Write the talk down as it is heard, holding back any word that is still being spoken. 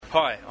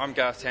Hi, I'm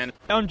Garth Tander.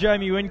 I'm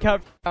Jamie Whincup.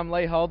 I'm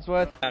Lee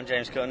Holdsworth. I'm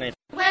James Courtney.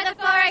 We're the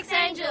Forex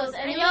Angels,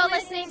 and you're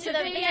listening to the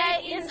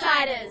V8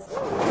 Insiders.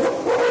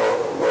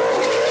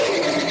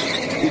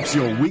 It's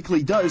your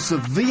weekly dose of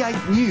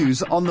V8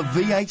 news on the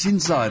V8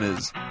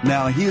 Insiders.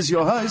 Now here's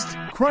your host,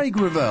 Craig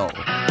Revell.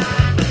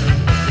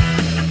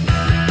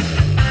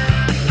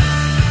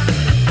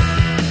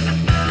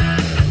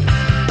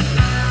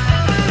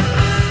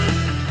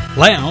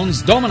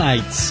 Lowndes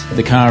dominates.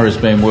 The car has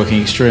been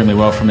working extremely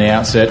well from the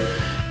outset.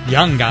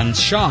 Young Guns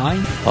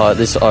shine. I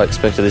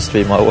expected this to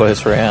be my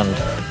worst round.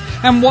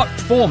 And what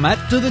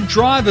format do the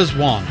drivers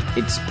want?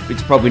 It's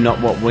probably not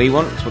what we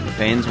want, it's what the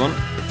fans want.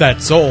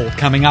 That's all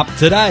coming up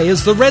today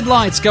as the red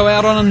lights go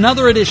out on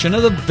another edition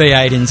of the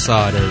V8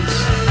 Insiders.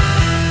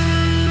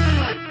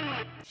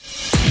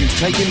 You've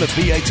taken the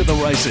V8 to the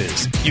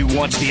races. You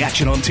watch the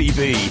action on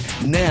TV.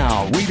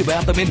 Now read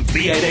about them in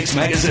V8X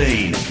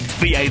Magazine.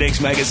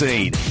 V8X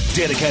Magazine,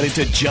 dedicated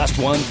to just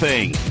one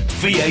thing,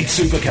 V8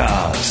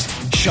 supercars.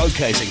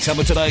 Showcasing some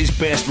of today's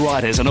best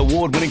writers and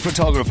award-winning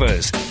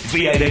photographers,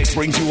 V8X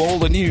brings you all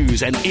the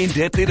news and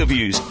in-depth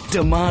interviews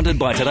demanded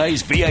by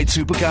today's V8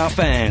 supercar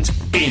fans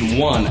in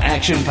one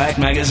action-packed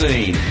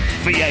magazine.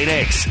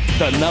 V8X,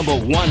 the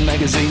 #1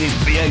 magazine in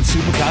V8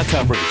 supercar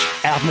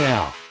coverage. Out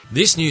now.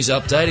 This news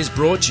update is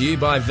brought to you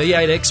by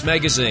V8X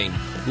Magazine.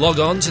 Log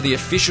on to the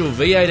official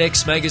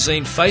V8X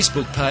Magazine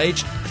Facebook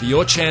page for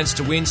your chance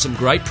to win some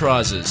great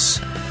prizes.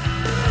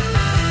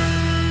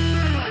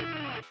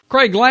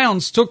 Craig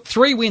Lowndes took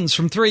 3 wins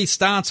from 3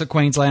 starts at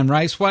Queensland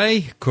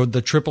Raceway. Could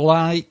the Triple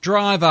Eight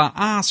driver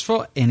ask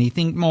for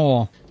anything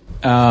more?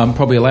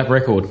 Probably a lap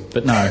record,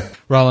 but no.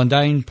 Roland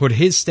Dane put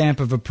his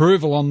stamp of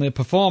approval on their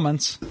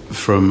performance.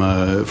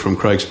 From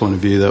Craig's point of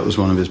view, that was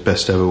one of his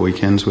best ever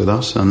weekends with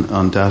us,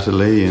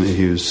 undoubtedly. And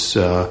he was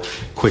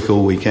quick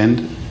all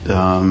weekend,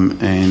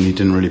 and he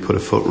didn't really put a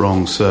foot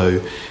wrong.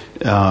 So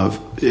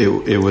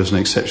it was an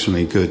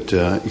exceptionally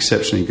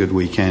good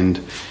weekend.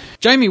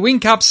 Jamie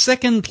Whincup's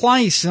second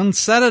place on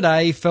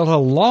Saturday felt a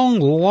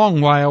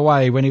long way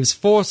away when he was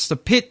forced to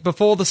pit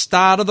before the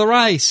start of the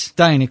race.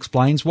 Dane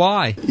explains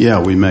why. Yeah,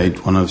 we made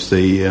one of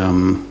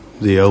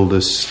the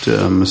oldest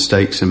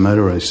mistakes in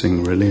motor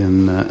racing, really,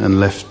 and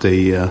left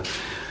the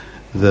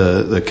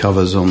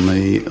covers on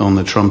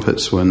the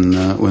trumpets when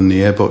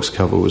the airbox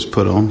cover was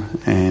put on,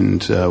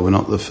 and we're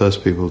not the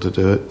first people to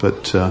do it,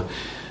 but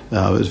it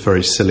was a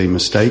very silly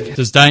mistake.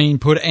 Does Dane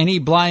put any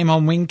blame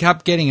on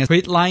Whincup getting a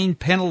pit lane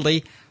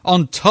penalty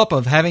on top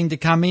of having to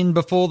come in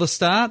before the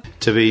start?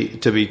 To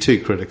be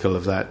too critical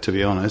of that, to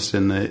be honest,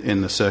 in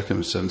the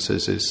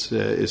circumstances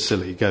is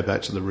silly. You go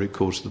back to the root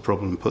cause of the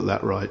problem, put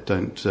that right.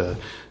 Don't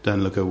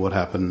look at what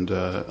happened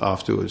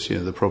afterwards. You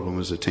know, the problem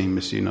was a team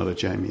issue, not a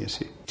Jamie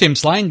issue. Tim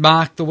Slane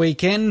marked the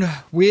weekend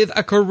with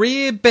a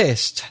career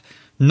best,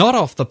 not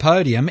off the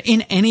podium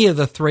in any of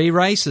the 3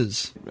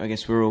 races. I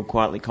guess we're all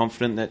quietly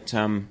confident that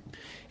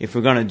if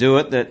we're going to do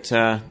it,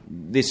 that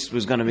this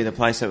was going to be the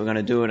place that we're going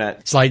to do it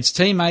at. Slade's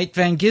teammate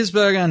Van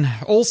Gisbergen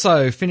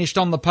also finished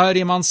on the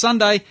podium on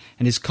Sunday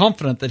and is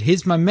confident that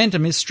his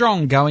momentum is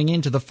strong going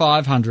into the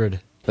 500.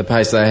 The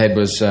pace they had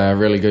was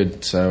really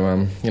good,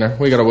 so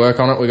we got to work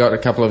on it. We got a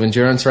couple of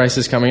endurance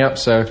races coming up,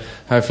 so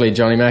hopefully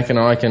Johnny Mack and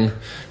I can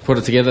put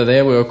it together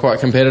there. We were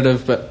quite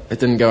competitive, but it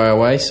didn't go our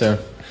way, so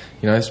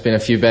it's been a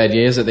few bad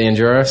years at the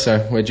Enduro,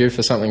 so we're due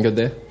for something good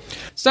there.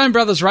 Stone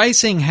Brothers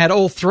Racing had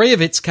all 3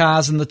 of its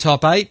cars in the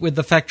top 8, with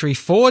the factory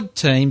Ford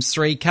team's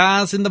 3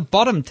 cars in the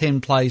bottom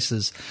 10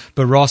 places.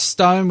 But Ross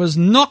Stone was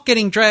not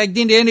getting dragged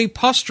into any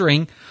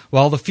posturing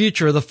while the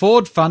future of the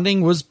Ford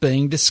funding was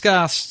being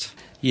discussed.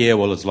 Yeah,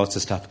 well, there's lots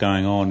of stuff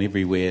going on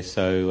everywhere,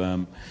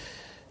 so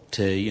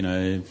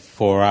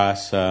for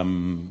us,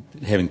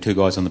 having 2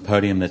 guys on the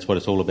podium, that's what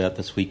it's all about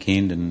this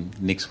weekend, and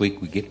next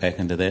week we get back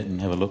into that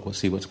and have a look, we'll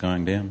see what's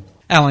going down.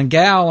 Alan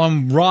Gow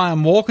and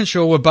Ryan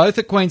Walkinshaw were both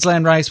at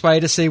Queensland Raceway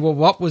to see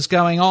what was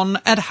going on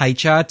at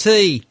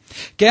HRT.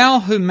 Gow,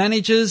 who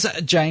manages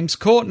James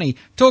Courtney,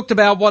 talked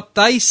about what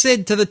they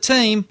said to the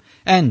team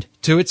and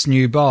to its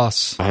new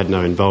boss. I had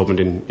no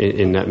involvement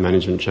in that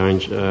management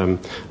change,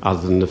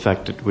 other than the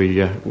fact that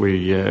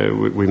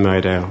we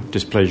made our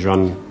displeasure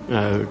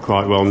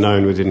quite well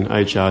known within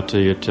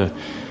HRT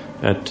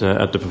at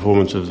the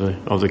performance of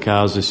the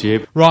cars this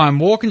year. Ryan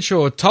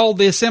Walkinshaw told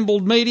the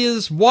assembled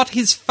medias what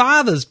his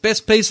father's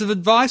best piece of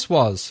advice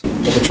was.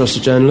 Never trust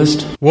a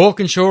journalist.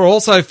 Walkinshaw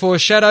also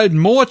foreshadowed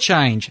more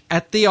change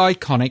at the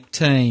iconic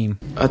team.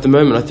 At the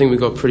moment, I think we've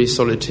got a pretty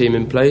solid team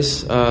in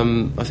place.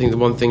 I think the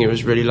one thing it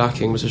was really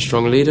lacking was a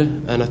strong leader,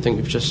 and I think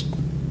we've just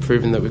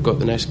proven that we've got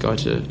the next guy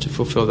to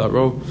fulfil that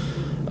role.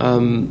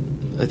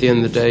 At the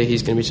end of the day,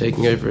 he's going to be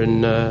taking over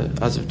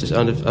as of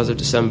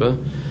December.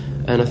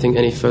 And I think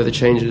any further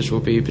changes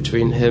will be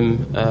between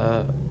him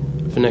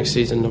for next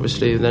season,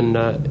 obviously. And then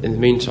in the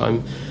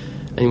meantime,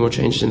 any more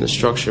changes in the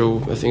structure,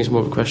 I think it's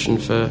more of a question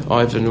for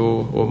Ivan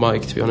or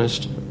Mike, to be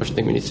honest. I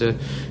think we need to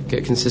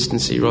get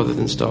consistency rather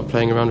than start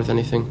playing around with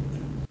anything.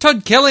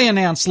 Todd Kelly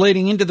announced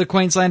leading into the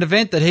Queensland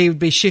event that he would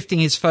be shifting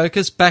his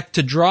focus back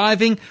to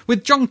driving,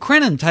 with John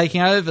Crennan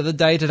taking over the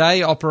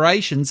day-to-day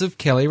operations of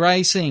Kelly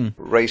Racing.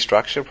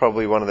 Restructure,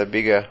 probably one of the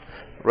bigger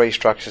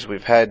restructures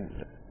we've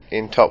had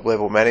in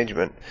top-level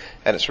management,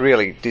 and it's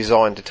really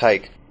designed to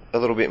take a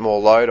little bit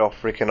more load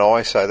off Rick and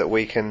I so that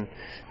we can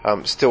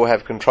still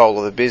have control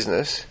of the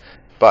business,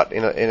 but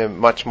in a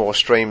much more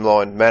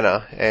streamlined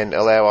manner, and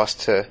allow us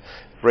to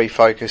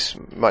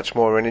refocus much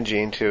more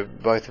energy into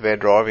both of our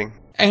driving.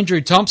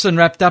 Andrew Thompson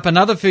wrapped up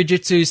another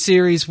Fujitsu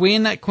Series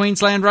win at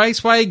Queensland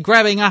Raceway,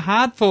 grabbing a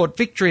hard-fought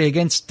victory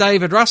against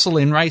David Russell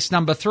in race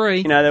number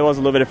 3. There was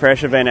a little bit of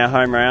pressure being our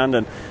home round,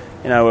 and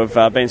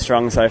we've been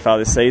strong so far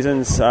this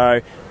season, so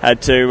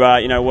had to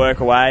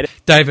work away.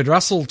 David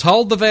Russell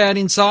told the V8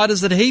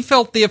 Insiders that he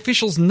felt the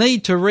officials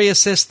need to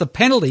reassess the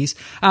penalties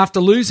after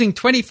losing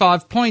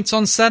 25 points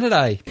on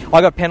Saturday.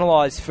 I got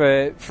penalised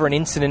for an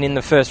incident in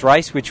the first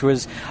race, which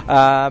was,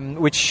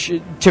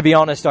 to be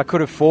honest, I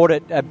could have fought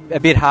it a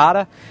bit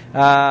harder,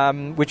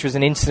 which was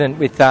an incident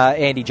with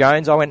Andy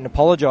Jones. I went and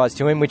apologised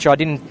to him, which I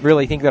didn't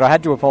really think that I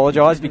had to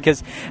apologise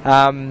because,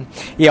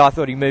 I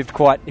thought he moved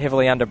quite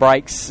heavily under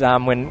brakes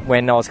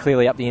when I was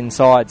clearly up the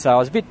inside. So I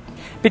was a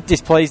bit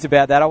displeased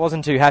about that. I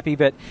wasn't too happy,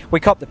 but we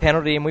copped the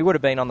penalty and we would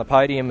have been on the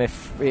podium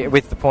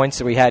with the points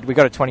that we had. We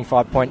got a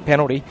 25-point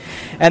penalty.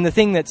 And the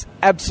thing that's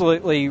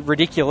absolutely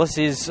ridiculous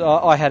is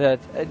I had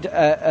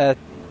a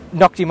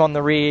knocked him on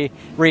the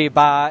rear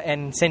bar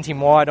and sent him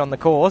wide on the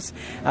course,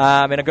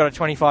 and I got a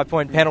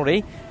 25-point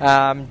penalty.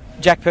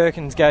 Jack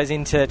Perkins goes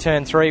into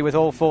turn 3 with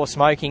all 4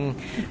 smoking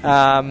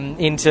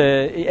and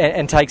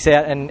takes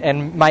out,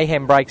 and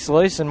Mayhem breaks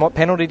loose. And what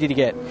penalty did he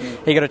get?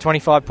 He got a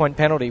 25-point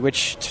penalty,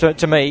 which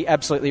to me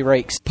absolutely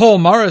reeks. Paul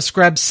Morris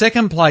grabbed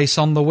second place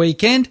on the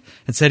weekend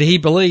and said he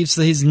believes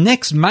that his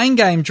next main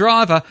game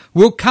driver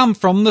will come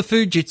from the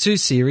Fujitsu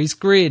Series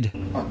grid.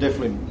 I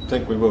definitely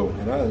think we will.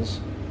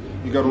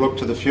 You've got to look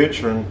to the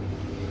future,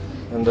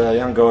 and our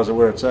young guys are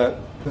where it's at.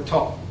 The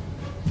top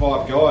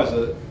 5 guys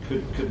that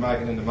could make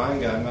it in the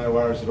main game, no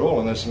worries at all.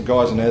 And there's some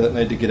guys in there that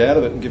need to get out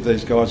of it and give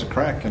these guys a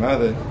crack.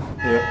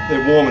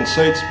 They're warming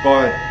seats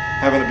by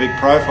having a big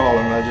profile,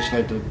 and they just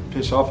need to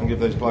piss off and give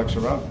these blokes a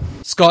run.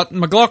 Scott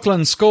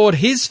McLaughlin scored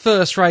his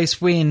first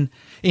race win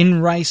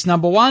in race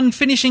number 1,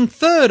 finishing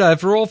 3rd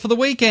overall for the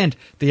weekend.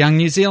 The young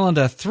New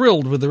Zealander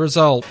thrilled with the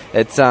result.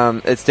 It's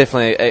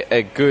definitely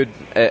a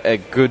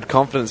good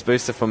confidence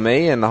booster for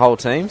me and the whole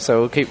team, so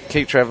we'll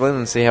keep travelling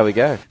and see how we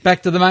go.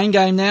 Back to the main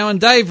game now, and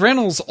Dave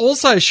Reynolds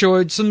also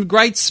showed some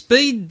great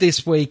speed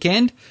this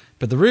weekend,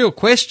 but the real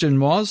question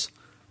was,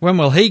 when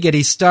will he get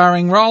his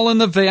starring role in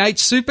the V8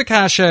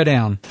 Supercar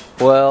Showdown?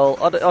 Well,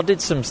 I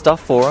did some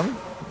stuff for him.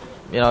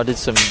 I did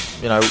some,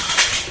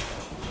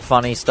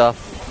 funny stuff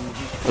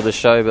for the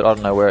show, but I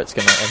don't know where it's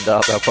going to end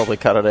up. They'll probably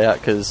cut it out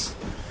because,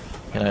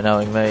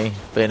 knowing me,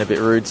 being a bit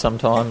rude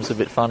sometimes, a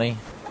bit funny.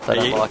 They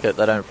don't like it.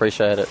 They don't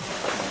appreciate it.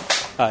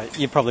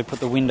 You'd probably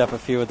put the wind up a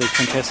few of the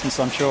contestants,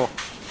 I'm sure.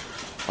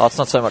 Oh, it's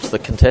not so much the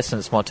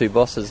contestants, my 2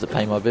 bosses that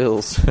pay my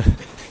bills.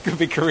 Could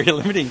be career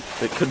limiting.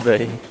 It could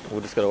be.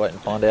 We'll just got to wait and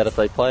find out if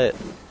they play it.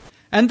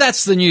 And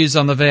that's the news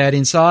on the V8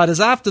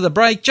 Insiders. After the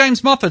break,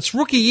 James Moffat's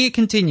rookie year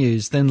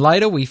continues. Then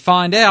later we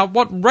find out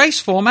what race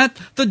format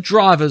the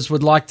drivers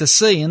would like to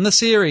see in the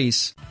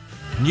series.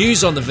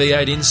 News on the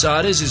V8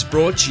 Insiders is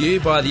brought to you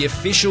by the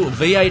official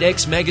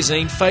V8X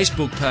Magazine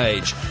Facebook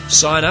page.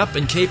 Sign up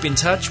and keep in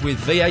touch with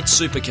V8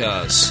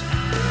 Supercars.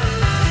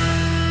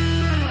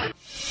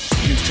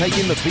 You've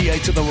taken the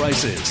V8 to the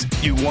races.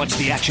 You watch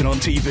the action on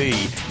TV.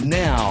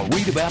 Now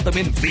read about them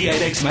in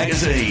V8X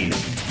Magazine.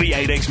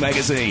 V8X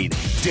Magazine,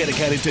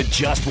 dedicated to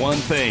just one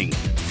thing,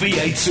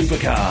 V8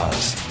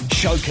 Supercars.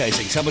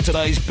 Showcasing some of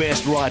today's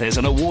best writers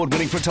and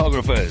award-winning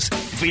photographers,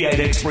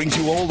 V8X brings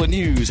you all the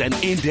news and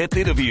in-depth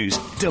interviews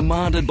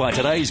demanded by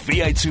today's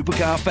V8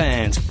 Supercar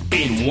fans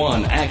in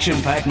one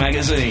action-packed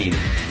magazine.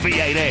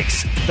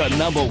 V8X, the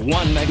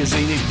 #1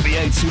 magazine in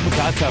V8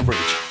 Supercar coverage.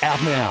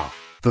 Out now.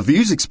 The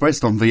views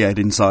expressed on V8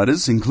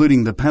 Insiders,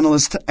 including the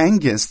panellists and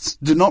guests,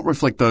 do not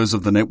reflect those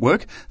of the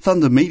network,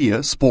 Thunder Media,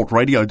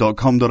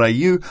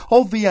 sportradio.com.au,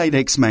 or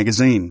V8X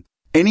Magazine.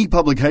 Any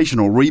publication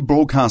or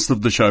rebroadcast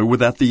of the show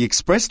without the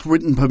expressed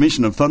written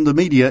permission of Thunder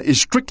Media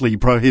is strictly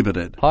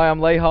prohibited. Hi,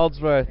 I'm Lee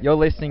Holdsworth. You're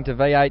listening to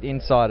V8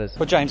 Insiders.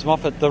 Well, James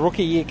Moffat, the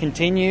rookie year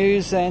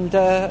continues, and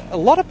a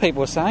lot of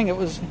people are saying it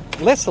was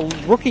less a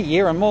rookie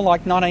year and more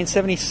like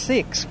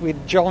 1976, with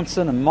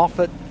Johnson and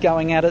Moffat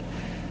going at it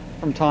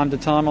from time to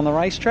time on the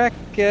racetrack.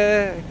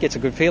 Gets a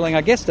good feeling,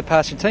 I guess, to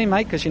pass your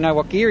teammate because you know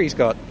what gear he's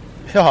got.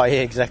 Oh,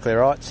 yeah, exactly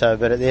right. So,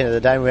 but at the end of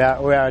the day, we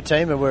are a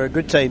team and we're a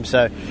good team.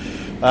 So,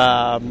 we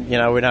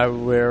know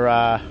we're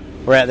out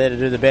there to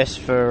do the best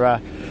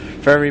for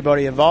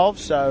everybody involved.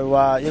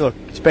 So, look,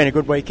 it's been a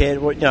good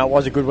weekend. It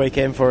was a good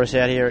weekend for us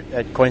out here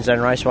at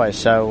Queensland Raceway.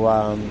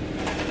 So,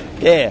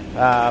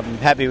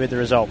 happy with the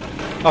result.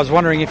 I was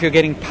wondering if you're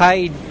getting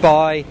paid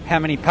by how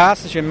many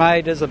passes you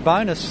made as a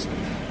bonus.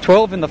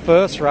 12 in the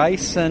first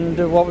race,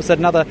 and what was that,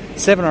 another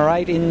 7 or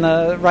 8 in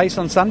the race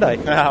on Sunday?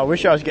 I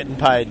wish I was getting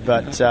paid,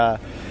 but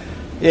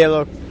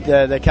look,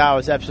 the car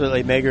was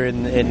absolutely mega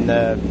in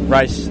the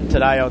race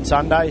today on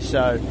Sunday.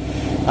 So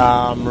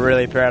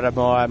really proud of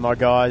my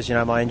guys.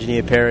 My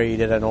engineer Perry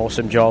did an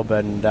awesome job,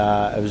 and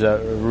it was a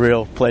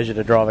real pleasure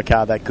to drive a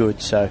car that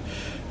good. So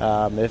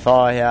if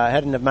I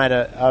hadn't have made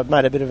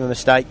a bit of a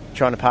mistake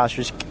trying to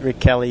pass Rick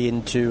Kelly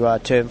into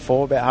turn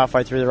 4 about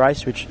halfway through the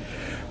race, which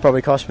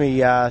probably cost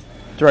me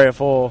 3 or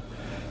 4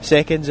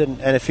 seconds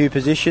and a few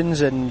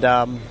positions, and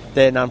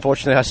then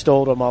unfortunately I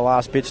stalled on my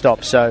last pit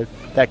stop, so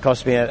that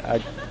cost me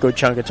a good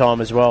chunk of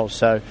time as well.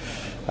 So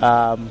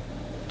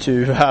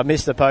to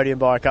miss the podium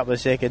by a couple of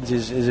seconds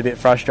is a bit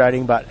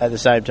frustrating, but at the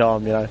same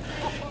time,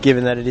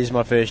 given that it is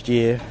my first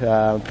year,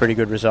 pretty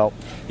good result.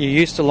 You're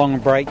used to long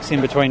breaks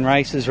in between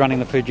races running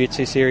the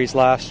Fujitsu Series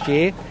last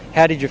year.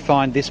 How did you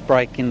find this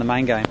break in the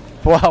main game?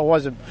 Well,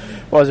 it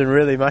wasn't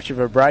really much of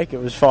a break. It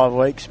was 5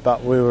 weeks,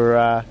 but we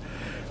were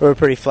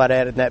pretty flat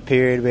out in that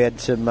period. We had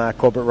some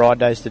corporate ride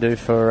days to do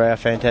for our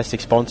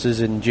fantastic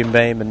sponsors in Jim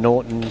Beam and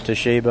Norton,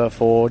 Toshiba,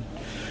 Ford,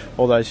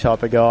 all those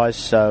type of guys.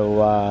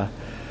 So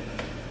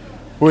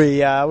we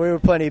were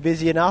plenty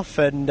busy enough,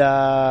 and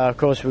of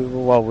course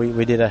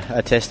we did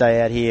a test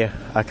day out here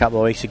a couple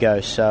of weeks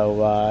ago.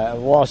 So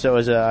whilst it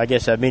was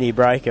a mini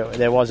break,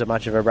 there wasn't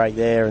much of a break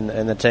there,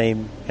 and the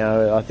team,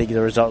 I think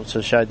the results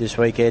have showed this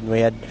weekend.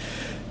 We had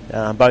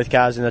both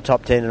cars in the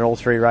top 10 in all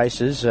 3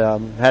 races. We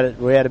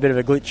had a bit of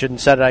a glitch in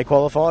Saturday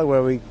qualifying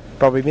where we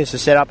probably missed the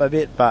setup a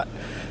bit, but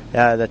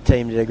the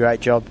team did a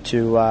great job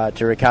to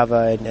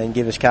recover and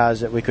give us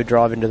cars that we could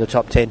drive into the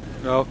top 10.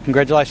 Well,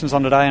 congratulations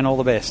on today and all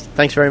the best.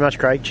 Thanks very much,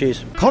 Craig.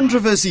 Cheers.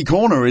 Controversy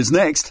Corner is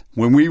next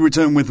when we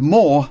return with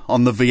more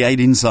on the V8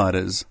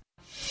 Insiders.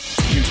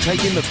 You've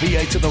taken the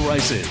V8 to the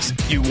races.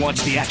 You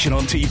watch the action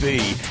on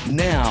TV.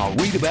 Now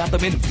read about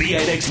them in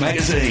V8X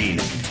Magazine.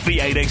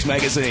 V8X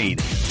Magazine,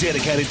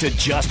 dedicated to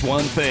just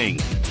one thing,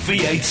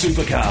 V8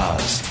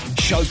 supercars.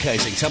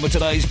 Showcasing some of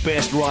today's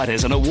best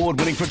writers and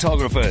award-winning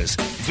photographers,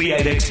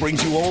 V8X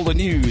brings you all the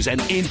news and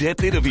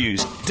in-depth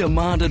interviews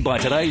demanded by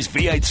today's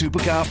V8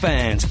 supercar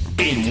fans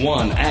in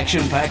one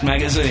action-packed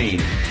magazine.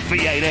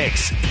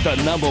 V8X, the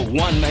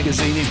 #1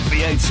 magazine in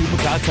V8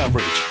 supercar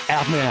coverage.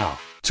 Out now.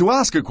 To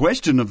ask a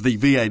question of the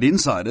V8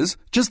 Insiders,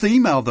 just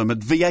email them at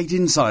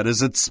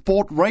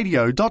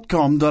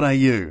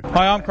v8insiders@sportradio.com.au.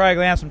 Hi, I'm Craig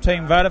Lowndes from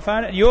Team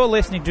Vodafone, and you're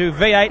listening to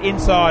V8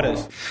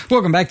 Insiders.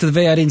 Welcome back to the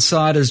V8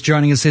 Insiders.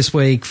 Joining us this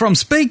week from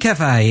Speed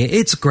Cafe,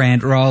 it's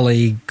Grant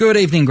Rowley. Good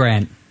evening,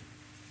 Grant.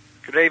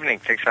 Good evening.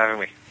 Thanks for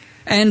having me.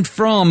 And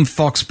from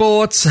Fox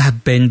Sports,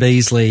 Ben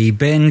Beasley.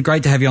 Ben,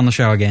 great to have you on the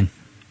show again.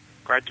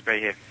 Great to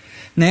be here.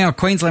 Now,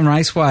 Queensland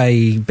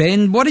Raceway.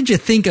 Ben, what did you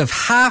think of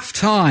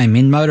half-time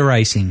in motor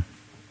racing?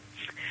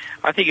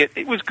 I think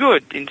it was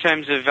good in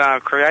terms of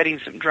creating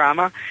some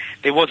drama.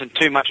 There wasn't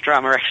too much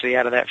drama actually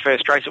out of that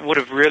first race. It would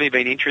have really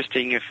been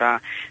interesting if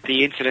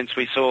the incidents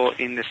we saw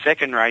in the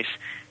second race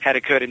had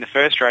occurred in the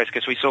first race,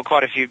 because we saw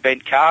quite a few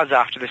bent cars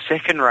after the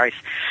second race.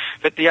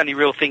 But the only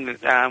real thing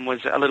that was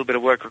a little bit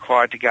of work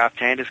required to Garth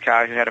Tander's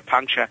car, who had a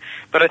puncture.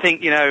 But I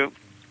think, the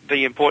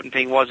important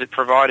thing was it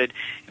provided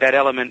that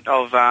element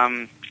of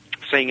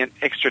seeing an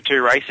extra 2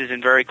 races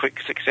in very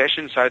quick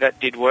succession, so that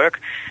did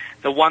work.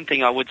 The one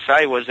thing I would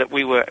say was that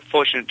we were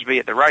fortunate to be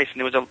at the race, and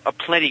there was a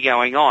plenty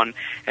going on,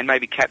 and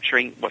maybe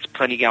capturing what's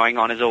plenty going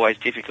on is always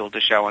difficult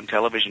to show on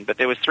television. But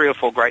there was 3 or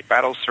 4 great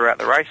battles throughout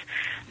the race.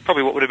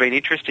 Probably what would have been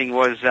interesting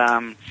was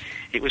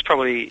it was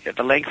probably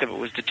the length of it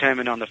was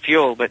determined on the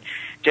fuel, but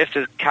just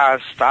as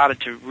cars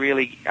started to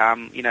really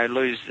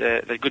lose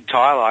the good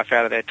tyre life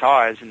out of their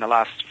tyres in the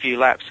last few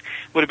laps, it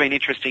would have been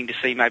interesting to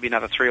see maybe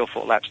another 3 or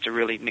 4 laps to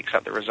really mix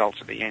up the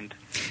results at the end.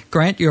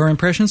 Grant, your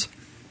impressions?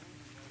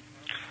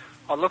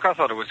 Oh, look, I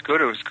thought it was good.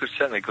 It was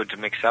certainly good to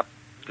mix up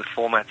the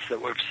formats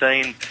that we've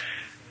seen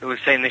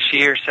this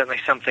year.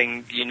 Certainly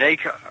something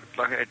unique.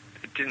 Like it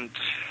didn't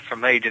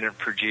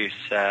produce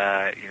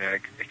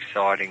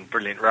exciting,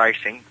 brilliant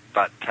racing,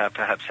 but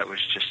perhaps that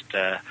was just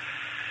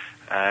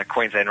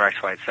Queensland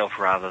Raceway itself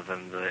rather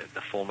than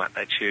the format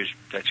they chose.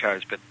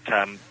 But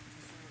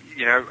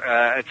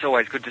it's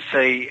always good to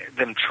see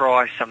them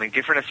try something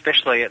different,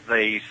 especially at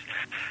these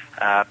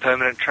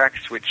permanent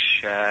tracks,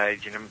 which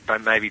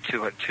maybe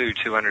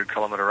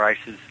 200-kilometre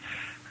races.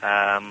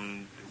 I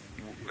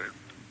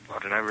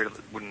don't know, really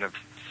wouldn't have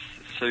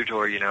suit,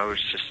 or it was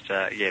just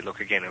it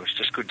was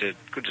just good to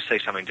see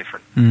something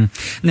different.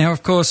 Now,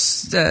 of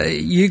course,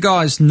 you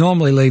guys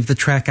normally leave the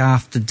track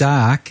after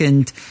dark,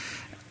 and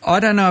I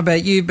don't know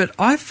about you, but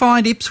I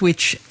find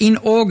Ipswich in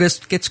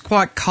August gets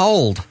quite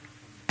cold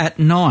at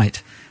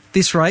night.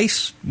 This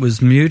race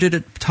was muted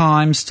at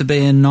times to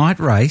be a night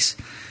race.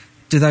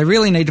 Do they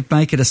really need to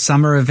make it a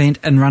summer event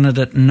and run it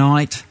at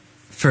night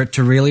for it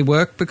to really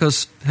work?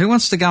 Because who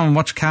wants to go and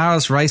watch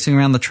cars racing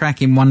around the track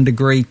in 1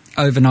 degree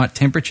overnight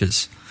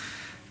temperatures?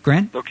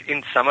 Grant? Look,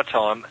 in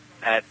summertime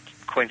at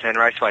Queensland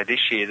Raceway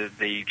this year,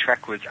 the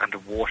track was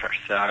underwater,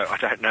 so I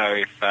don't know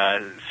if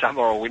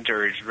summer or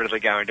winter is really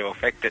going to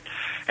affect it.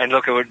 And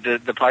look,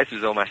 the place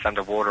was almost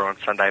underwater on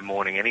Sunday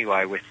morning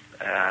anyway, with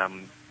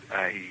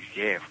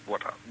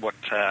what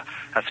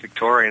us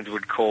Victorians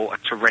would call a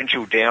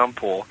torrential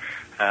downpour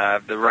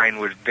the rain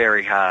was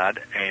very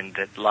hard and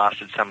it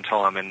lasted some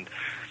time, and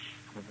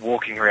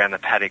walking around the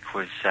paddock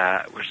was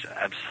an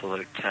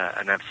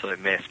absolute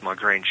mess. My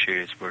green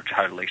shoes were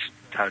totally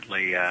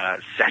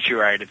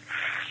saturated,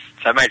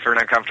 so it made for an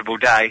uncomfortable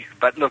day.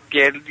 But look,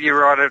 yeah, you're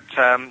right.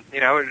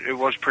 It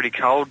was pretty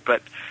cold,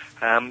 but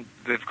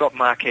we've got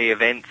marquee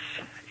events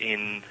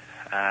in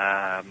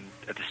at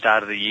the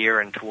start of the year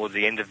and towards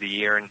the end of the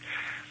year, and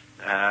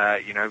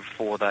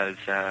for those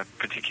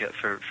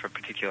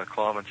particular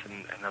climates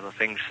and other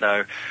things.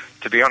 So,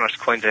 to be honest,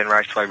 Queensland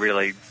Raceway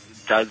really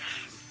does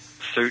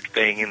suit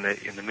being in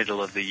the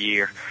middle of the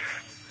year,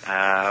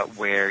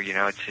 where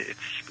it's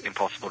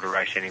impossible to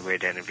race anywhere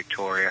down in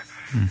Victoria.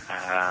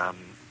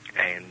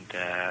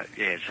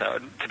 So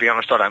to be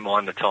honest, I don't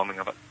mind the timing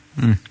of it.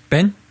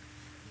 Ben?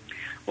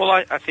 Well,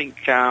 I think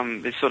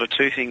there's sort of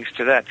two things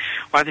to that.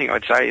 One thing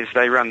I'd say is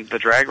they run the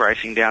drag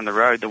racing down the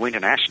road, the Winter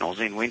Nationals,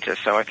 in winter,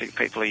 so I think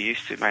people are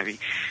used to maybe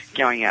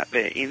going out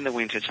there in the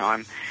winter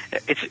time.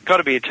 It's got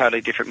to be a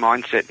totally different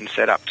mindset and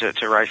set up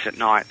to race at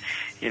night.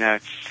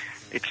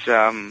 It's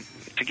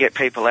to get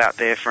people out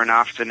there for an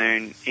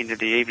afternoon into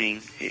the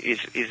evening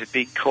is a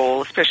big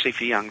call, especially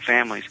for young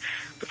families.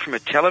 But from a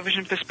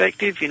television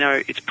perspective,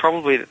 it's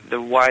probably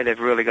the way they've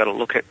really got to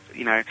look at,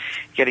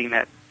 getting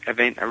that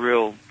event a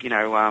real,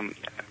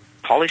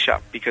 polish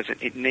up, because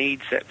it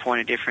needs that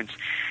point of difference.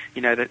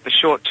 The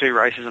short 2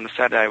 races on a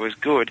Saturday was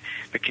good,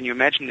 but can you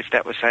imagine if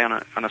that was, say, on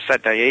a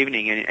Saturday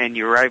evening and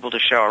you were able to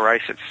show a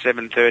race at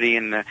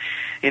 7:30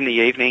 in the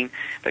evening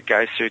that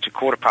goes through to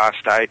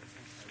 8:15,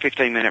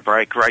 15-minute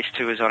break, race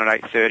 2 is on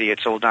at 8:30,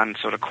 it's all done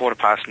sort of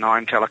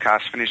 9:15,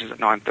 telecast finishes at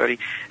 9:30.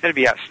 That'd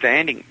be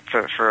outstanding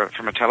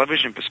from a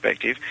television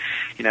perspective,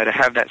 to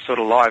have that sort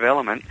of live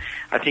element.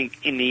 I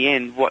think in the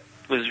end, what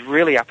was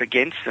really up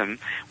against them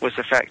was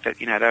the fact that,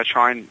 they were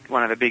trying,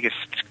 one of the biggest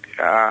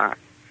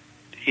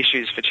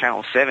issues for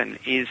Channel 7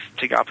 is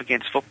to go up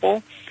against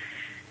football.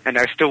 And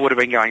they still would have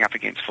been going up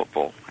against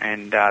football,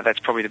 and that's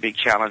probably the big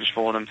challenge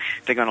for them.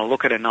 They're going to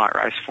look at a night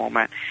race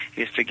format,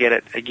 is to get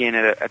it again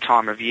at a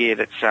time of year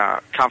that's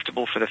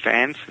comfortable for the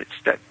fans.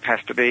 That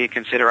has to be a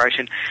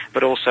consideration,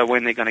 but also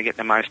when they're going to get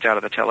the most out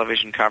of the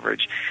television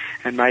coverage,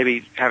 and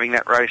maybe having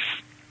that race,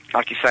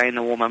 like you say, in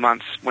the warmer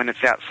months when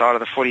it's outside of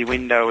the footy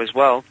window as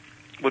well,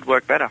 would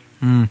work better.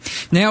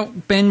 Now,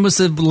 Ben, was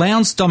the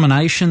Lowndes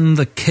domination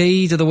the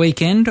key to the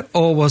weekend,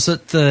 or was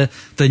it the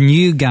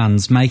new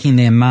guns making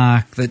their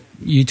mark that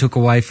you took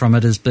away from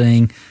it as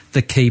being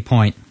the key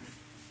point?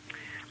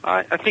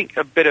 I think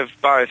a bit of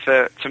both.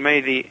 To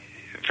me,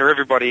 for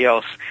everybody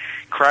else,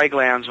 Craig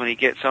Lowndes, when he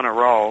gets on a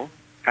roll,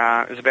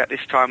 it was about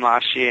this time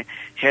last year,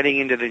 heading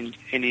into the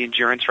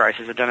endurance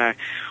races. I don't know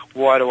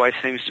why it always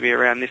seems to be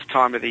around this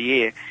time of the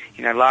year.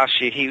 Last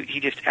year he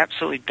just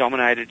absolutely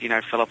dominated,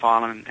 Phillip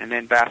Island and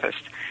then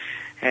Bathurst,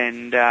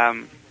 and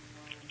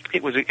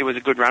it was a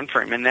good run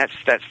for him, and that's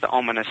the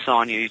ominous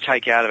sign you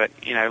take out of it.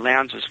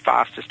 Lowndes was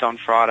fastest on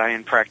Friday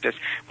in practice,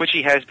 which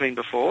he has been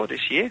before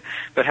this year,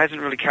 but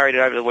hasn't really carried it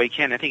over the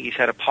weekend. I think he's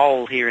had a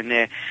pole here and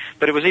there,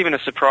 but it was even a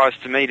surprise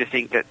to me to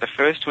think that the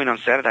first win on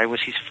Saturday was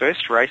his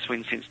first race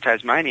win since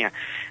Tasmania,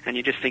 and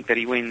you just think that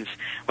he wins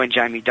when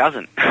Jamie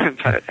doesn't.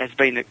 But it has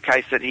been the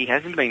case that he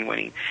hasn't been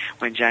winning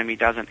when Jamie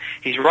doesn't.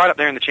 He's right up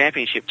there in the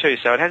championship too,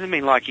 so it hasn't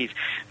been like he's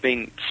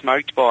been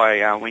smoked by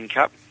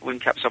Whincup.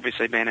 Whincup's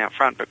obviously been out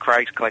front, but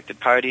Craig's collected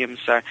podiums,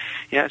 so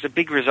it's a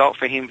big result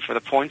for him for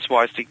the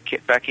points-wise to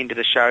get back into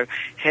the show,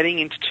 heading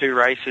into 2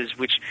 races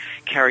which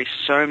carry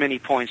so many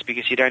points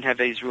because you don't have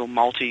these real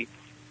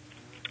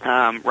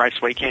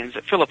race weekends.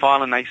 At Phillip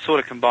Island, they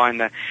sort of combine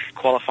the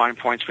qualifying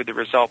points with the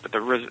result, with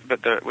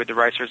the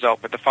race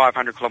result. But the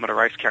 500-kilometre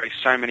race carries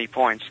so many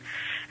points,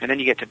 and then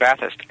you get to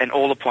Bathurst, and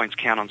all the points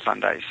count on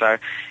Sunday. So,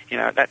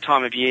 at that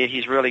time of year,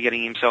 he's really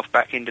getting himself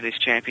back into this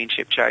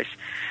championship chase.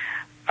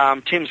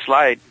 Tim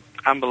Slade,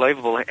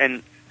 unbelievable,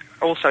 and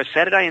also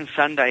Saturday and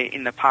Sunday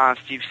in the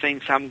past, you've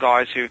seen some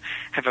guys who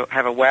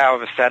have a wow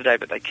of a Saturday,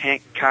 but they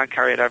can't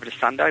carry it over to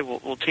Sunday.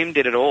 Well, Tim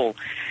did it all,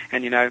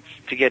 and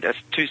to get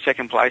 2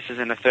 second places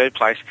and a 3rd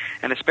place,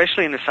 and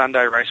especially in the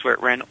Sunday race where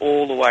it ran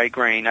all the way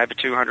green over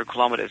 200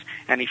 kilometres,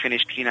 and he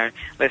finished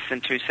less than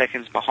 2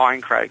 seconds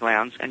behind Craig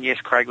Lowndes, and yes,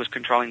 Craig was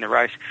controlling the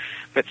race,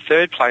 but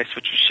 3rd place,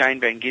 which was Shane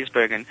Van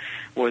Gisbergen,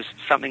 was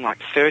something like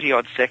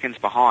 30-odd seconds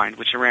behind,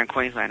 which around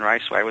Queensland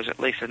Raceway was at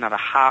least another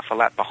half a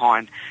lap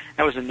behind.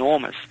 That was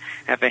enormous.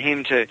 And for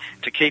him to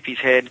keep his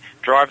head,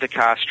 drive the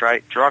car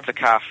straight, drive the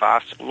car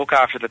fast, look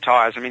after the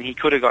tyres. I mean, he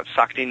could have got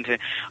sucked into,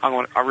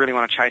 I really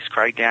want to chase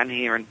Craig down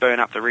here and burn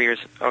up the rears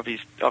of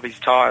his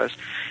tyres.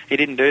 He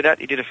didn't do that.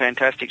 He did a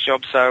fantastic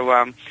job.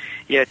 So,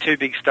 2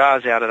 big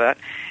stars out of that.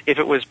 If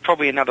it was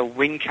probably another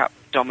Whincup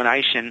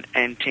domination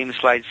and Tim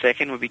Slade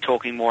second, we'd be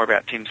talking more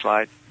about Tim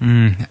Slade.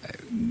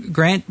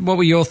 Grant, what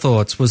were your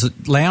thoughts? Was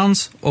it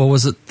Lowndes or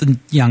was it the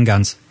young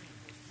guns?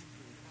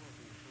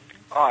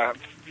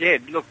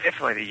 Look,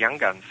 definitely the young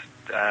guns.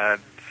 As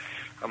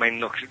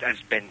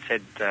Ben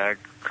said,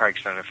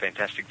 Craig's done a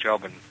fantastic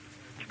job, and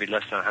to be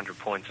less than 100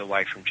 points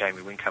away from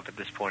Jamie Whincup at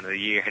this point of the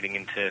year, heading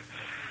into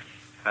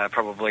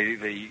probably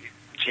the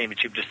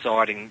championship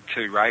deciding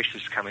 2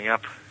 races coming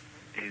up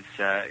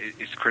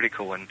is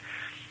critical, and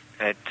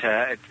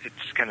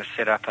it's going to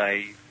set up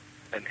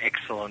an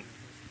excellent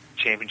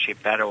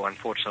championship battle.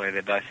 Unfortunately,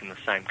 they're both in the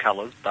same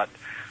colours, but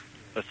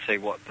let's see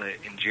what the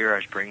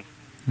Enduros bring.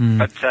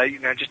 But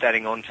just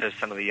adding on to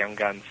some of the young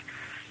guns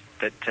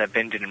that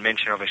Ben didn't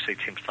mention, obviously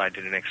Tim Slade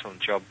did an excellent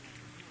job.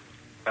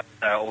 But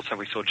also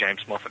we saw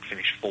James Moffat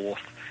finish 4th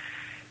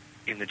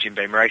in the Jim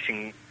Beam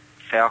Racing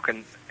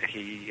Falcon.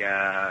 He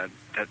that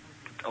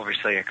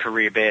obviously a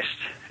career best,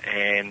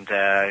 and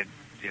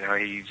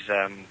he's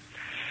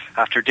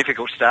after a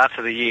difficult start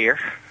to the year,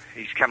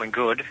 he's coming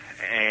good,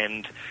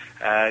 and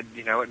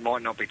it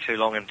might not be too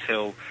long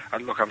until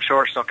I'm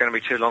sure it's not going to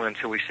be too long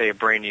until we see a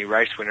brand new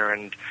race winner.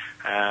 And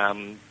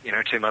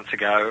 2 months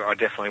ago, I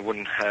definitely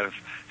wouldn't have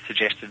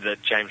suggested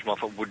that James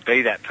Moffat would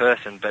be that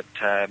person, but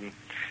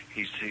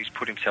he's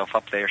put himself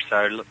up there.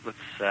 So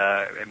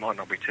it might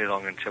not be too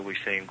long until we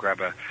see him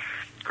grab a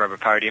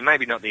podium.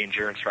 Maybe not the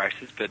endurance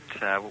races, but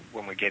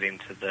when we get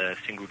into the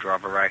single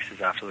driver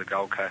races after the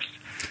Gold Coast,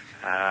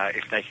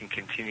 if they can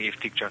continue, if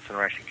Dick Johnson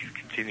Racing can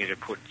continue to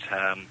put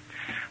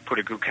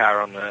a good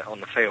car on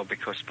the field,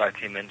 because both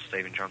him and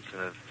Stephen Johnson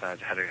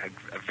have had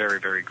a very,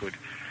 very good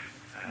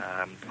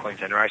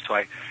Queensland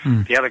Raceway.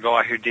 The other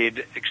guy who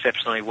did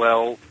exceptionally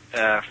well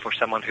for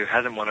someone who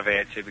hasn't won a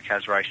V8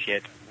 Supercars race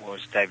yet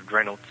was David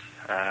Reynolds.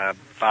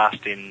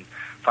 Fast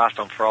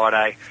on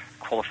Friday,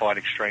 qualified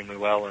extremely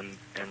well, and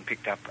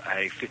picked up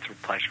a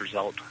 5th place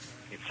result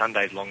in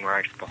Sunday's long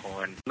race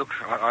behind. Look,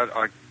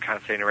 I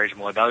can't see any reason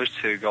why those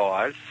 2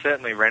 guys,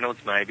 certainly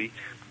Reynolds maybe,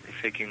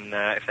 if they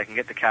can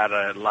get the car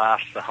to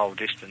last the whole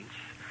distance,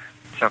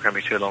 it's not going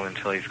to be too long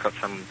until he's got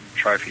some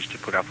trophies to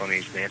put up on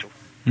his mantle.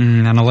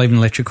 And I'll even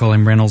let you call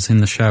him Reynolds in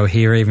the show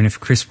here, even if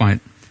Chris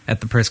won't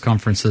at the press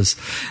conferences.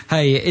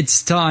 Hey,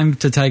 it's time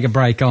to take a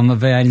break on the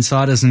V8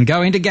 Insiders and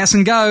go into Gas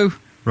and Go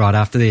right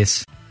after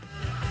this.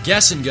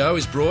 Gas and Go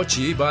is brought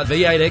to you by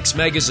V8X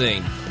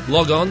Magazine.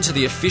 Log on to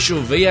the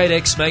official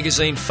V8X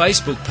Magazine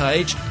Facebook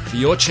page for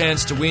your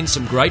chance to win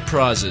some great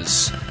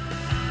prizes.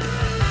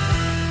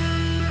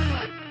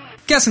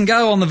 Gas and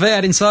Go on the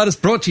V8 Insiders,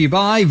 brought to you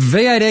by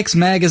V8X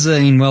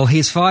Magazine. Well,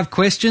 here's 5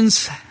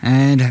 questions,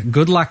 and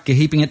good luck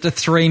keeping it to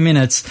 3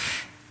 minutes.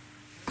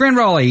 Grand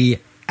Rolly,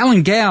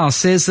 Alan Gow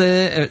says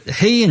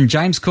he and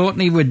James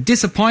Courtney were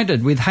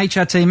disappointed with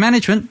HRT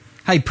management.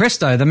 Hey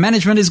presto, the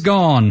management is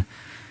gone.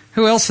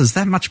 Who else has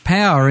that much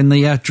power in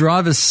the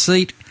driver's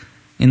seat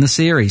in the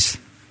series?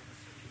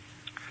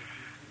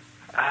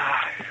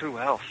 Who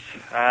else?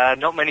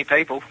 Not many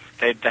people.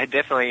 They're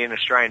definitely in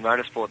Australian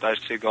motorsport.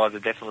 Those 2 guys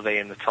would definitely be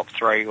in the top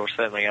 3, or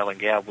certainly Alan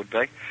Gow would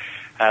be.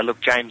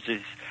 Look, James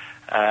is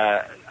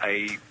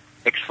a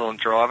excellent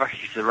driver.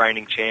 He's the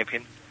reigning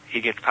champion. He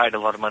gets paid a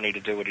lot of money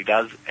to do what he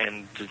does,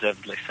 and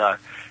deservedly so.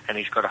 And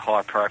he's got a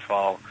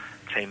high-profile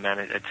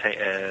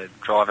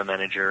driver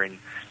manager in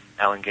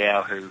Alan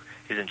Gow, who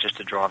isn't just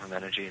a driver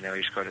manager.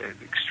 He's got an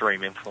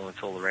extreme influence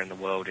all around the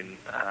world in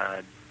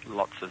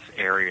lots of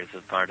areas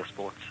of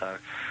motorsport. So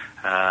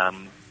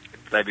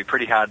they'd be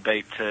pretty hard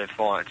beat for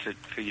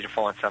you to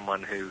find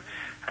someone who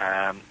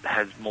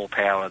has more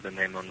power than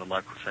them on the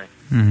local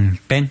scene.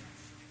 Ben?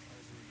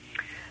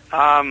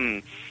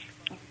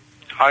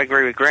 I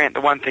agree with Grant.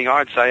 The one thing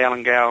I'd say,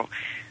 Alan Gow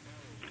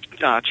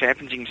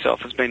champions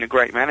himself as being a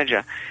great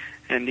manager.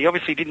 And he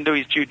obviously didn't do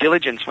his due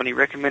diligence when he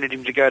recommended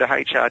him to go to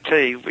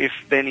HRT, if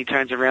then he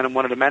turns around and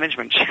wanted a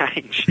management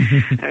change.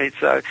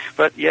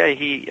 But yeah,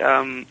 he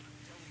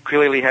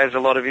clearly has a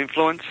lot of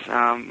influence,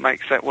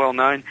 makes that well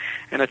known.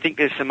 And I think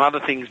there's some other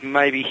things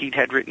maybe he'd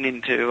had written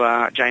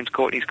into James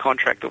Courtney's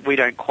contract that we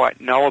don't quite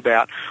know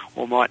about,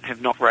 or might have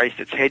not raised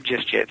its head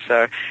just yet.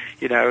 So,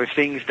 if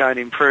things don't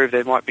improve,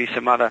 there might be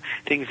some other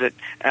things that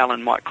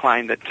Alan might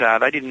claim that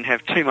they didn't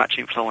have too much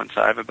influence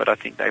over, but I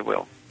think they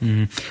will.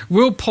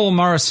 Will Paul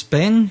Morris,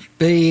 Ben,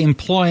 be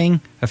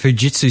employing a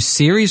Fujitsu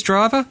Series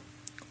driver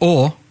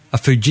or a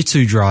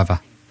Fujitsu driver?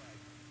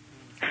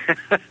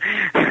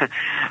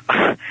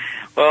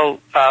 Well,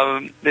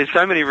 there's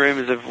so many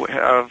rumours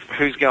of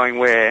who's going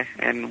where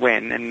and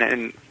when,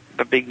 and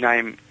the big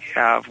name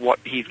of what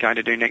he's going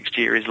to do next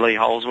year is Lee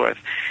Holsworth.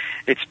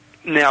 It's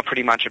now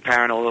pretty much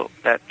apparent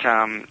that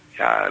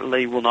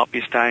Lee will not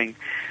be staying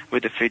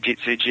with the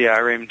Fujitsu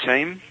GRM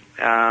team.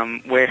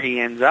 Where he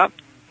ends up,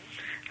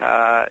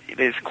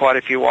 there's quite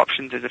a few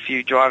options. There's a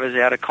few drivers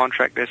out of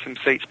contract. There's some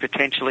seats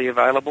potentially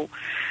available,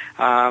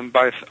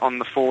 both on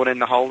the Ford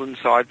and the Holden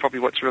side. Probably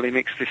what's really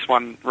mixed this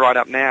one right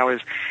up now is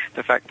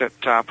the fact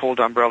that Paul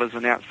Dumbrell has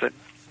announced that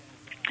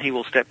he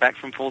will step back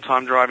from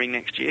full-time driving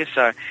next year.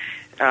 So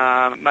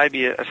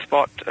maybe a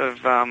spot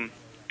of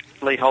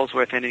Lee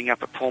Holsworth ending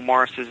up at Paul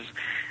Morris's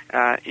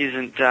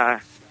isn't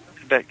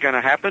that going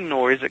to happen,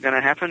 or is it going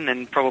to happen?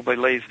 And probably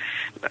Lee's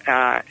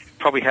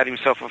probably had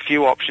himself a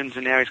few options,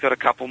 and now he's got a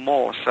couple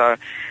more. So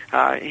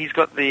he's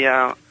got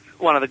the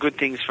one of the good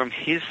things from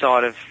his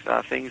side of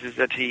things is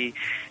that he's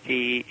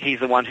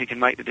the one who can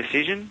make the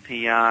decision.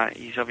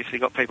 He's obviously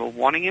got people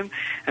wanting him,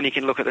 and he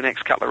can look at the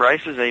next couple of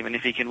races, even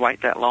if he can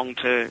wait that long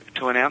to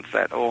announce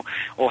that, or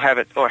have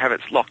it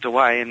locked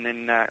away, and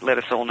then let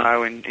us all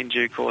know in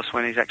due course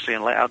when he's actually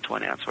allowed to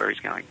announce where he's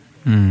going.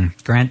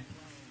 Grant?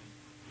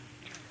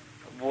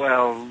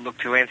 Well, look,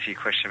 to answer your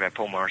question about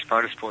Paul Morris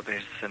Motorsport,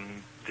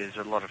 there's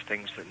a lot of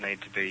things that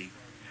need to be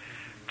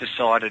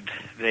decided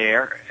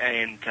there,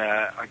 and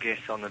I guess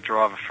on the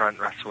driver front,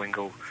 Russell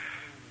Ingall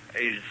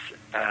is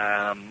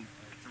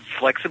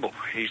flexible.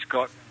 He's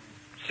got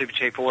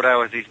Supercheap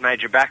Auto as his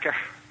major backer.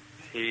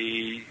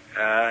 He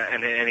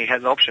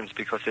has options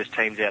because there's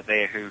teams out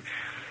there who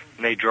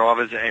need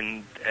drivers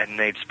and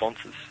need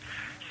sponsors.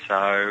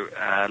 So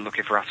look,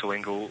 if Russell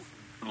Ingall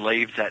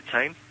leaves that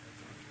team,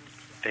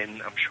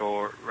 then I'm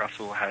sure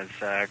Russell has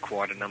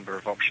quite a number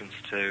of options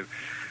to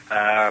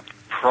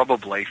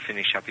probably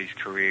finish up his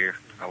career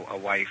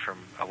away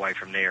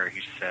from there.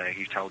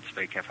 He's told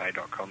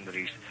SpeedCafe.com that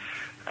he's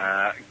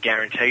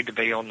guaranteed to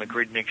be on the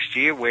grid next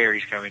year. Where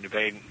he's going to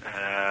be,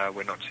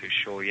 we're not too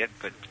sure yet.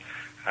 But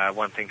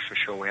one thing's for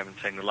sure, we haven't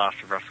seen the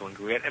last of Russell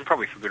Ingall yet, and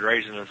probably for good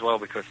reason as well,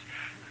 because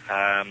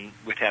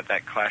without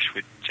that clash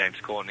with James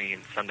Courtney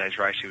in Sunday's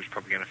race, he was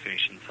probably going to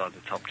finish inside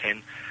the top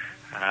 10,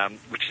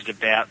 which is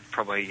about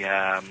probably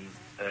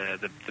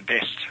the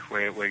best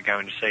we're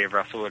going to see of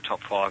Russell. A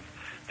top 5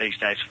 these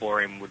days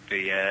for him would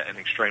be an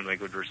extremely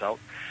good result.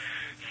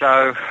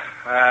 So,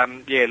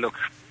 look,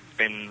 as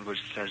Ben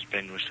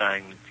was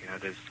saying,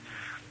 there's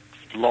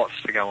lots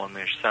to go on.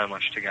 There's so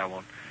much to go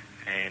on,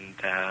 and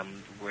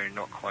we're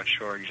not quite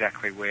sure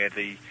exactly where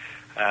the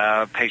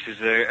pieces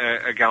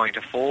are going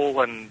to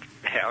fall and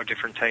how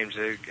different teams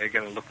are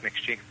going to look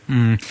next year.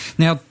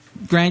 Now,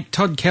 Grant,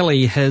 Todd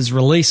Kelly has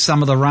released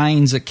some of the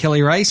reins at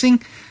Kelly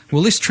Racing.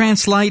 Will this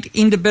translate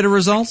into better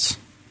results?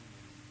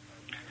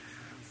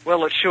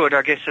 Well, it should.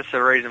 I guess that's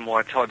the reason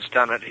why Todd's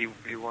done it. He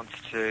wants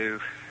to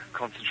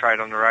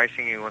concentrate on the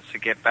racing. He wants to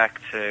get back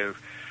to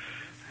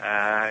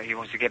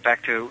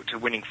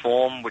winning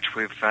form, which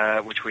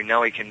we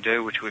know he can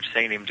do, which we've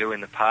seen him do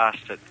in the past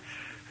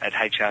at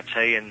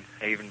HRT, and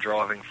even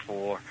driving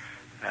for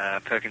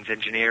Perkins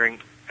Engineering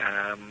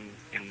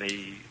in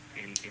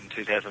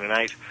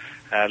 2008.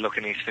 Look,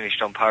 and he's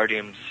finished on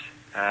podiums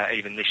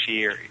even this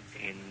year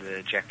in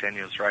the Jack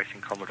Daniels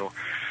Racing Commodore.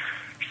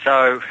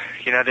 So,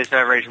 there's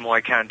no reason why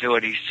he can't do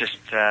it. He's just,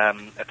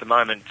 at the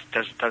moment,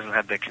 doesn't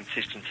have the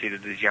consistency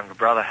that his younger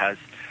brother has,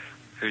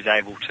 who's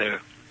able to,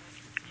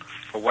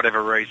 for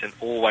whatever reason,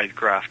 always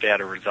graft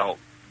out a result,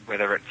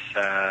 whether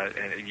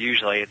it's,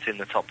 usually it's in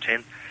the top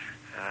 10,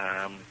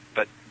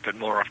 but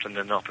more often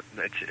than not,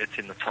 it's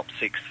in the top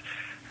 6.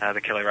 The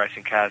Kelly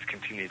Racing cars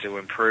continue to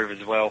improve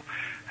as well.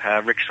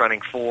 Rick's running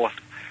 4th,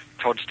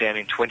 Todd's down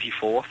in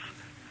 24th,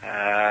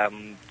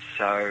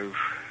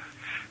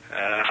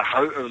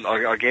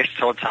 I guess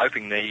Todd's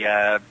hoping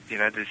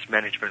this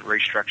management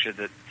restructure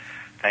that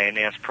they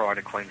announced prior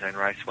to Queensland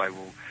Raceway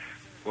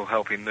will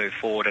help him move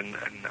forward, and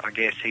I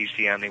guess he's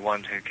the only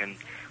one who can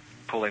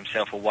pull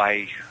himself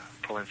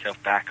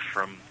back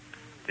from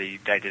the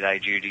day-to-day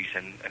duties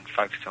and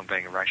focus on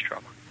being a race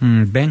driver.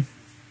 Ben?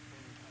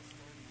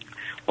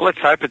 Well, let's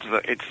hope it's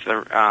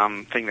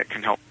the thing that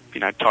can help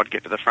Todd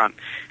get to the front.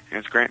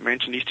 As Grant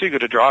mentioned, he's too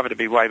good a driver to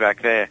be way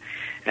back there.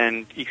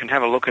 And you can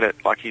have a look at it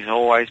like he's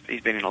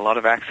been in a lot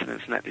of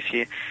accidents and that this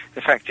year.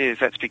 The fact is,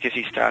 that's because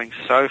he's starting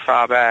so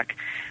far back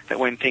that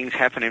when things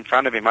happen in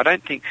front of him,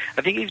 I'd be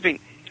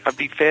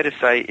fair to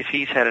say if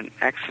he's had an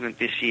accident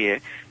this year,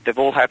 they've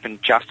all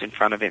happened just in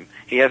front of him.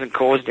 He hasn't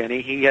caused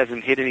any. He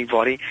hasn't hit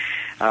anybody.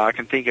 I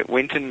can think at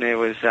Winton there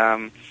was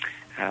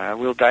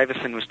Will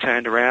Davison was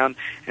turned around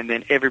and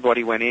then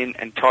everybody went in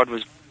and Todd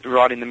was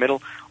right in the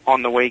middle.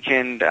 On the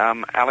weekend,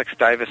 Alex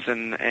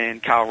Davison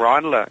and Carl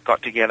Reindler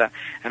got together,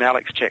 and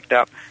Alex checked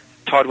up.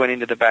 Todd went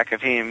into the back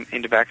of him,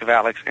 into the back of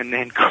Alex, and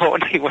then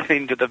Courtney went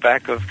into the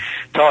back of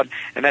Todd.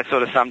 And that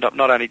sort of summed up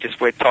not only just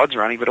where Todd's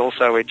running, but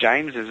also where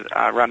James is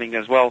running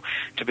as well,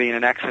 to be in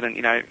an accident,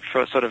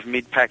 for sort of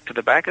mid-pack to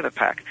the back of the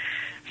pack.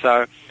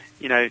 So,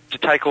 to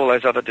take all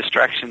those other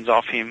distractions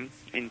off him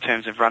in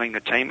terms of running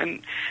the team.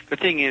 And the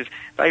thing is,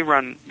 they're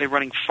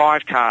running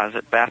 5 cars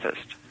at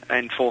Bathurst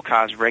and 4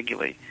 cars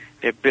regularly.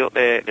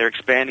 They're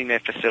expanding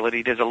their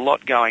facility. There's a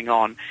lot going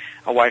on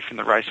away from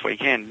the race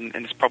weekend,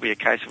 and it's probably a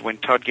case of when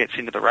Todd gets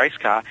into the race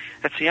car,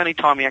 that's the only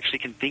time he actually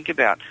can think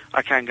about,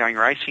 okay, I'm going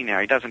racing now.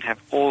 He doesn't have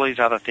all these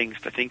other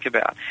things to think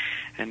about.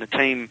 And the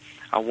team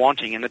are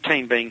wanting, and the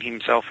team being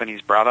himself and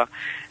his brother,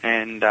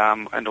 and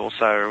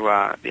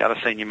also the other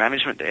senior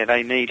management there,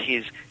 they need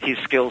his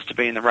skills to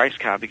be in the race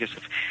car, because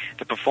if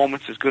the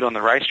performance is good on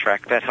the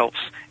racetrack, that helps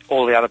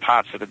all the other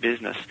parts of the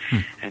business,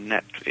 and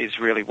that is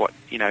really what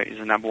is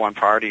the number one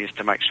priority, is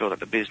to make sure that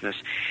the business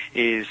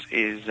is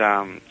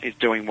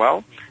doing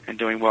well, and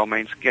doing well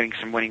means getting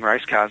some winning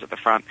race cars at the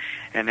front.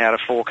 And out of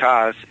 4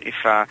 cars, if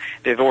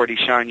they've already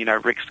shown,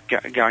 Rick's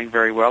going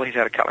very well. He's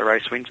had a couple of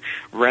race wins.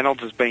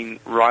 Reynolds has been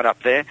right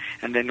up there,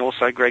 and then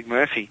also Greg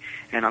Murphy.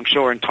 And I'm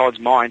sure in Todd's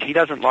mind, he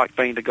doesn't like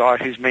being the guy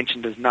who's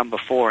mentioned as number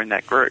 4 in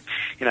that group.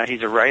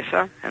 He's a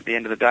racer at the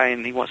end of the day,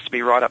 and he wants to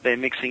be right up there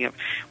mixing it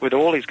with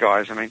all his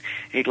guys. I mean,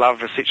 he'd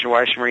love a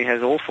situation where he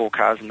has all 4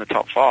 cars in the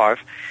top 5.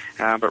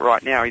 But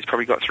right now, he's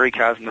probably got 3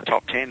 cars in the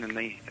top 10, and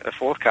the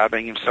 4th car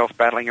being himself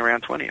battling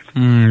around 20th.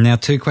 Now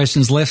 2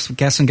 questions left.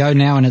 Gas and Go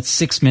now, and it's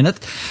 6 minutes.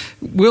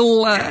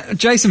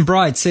 Jason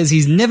Bright says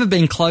he's never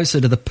been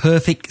closer to the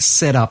perfect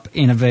setup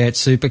in a V8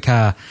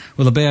 supercar.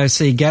 Will the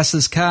BOC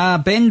Gases car,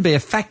 Ben, be a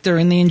factor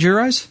in the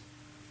Enduros?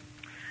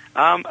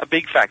 A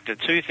big factor.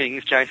 2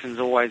 things. Jason's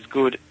always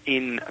good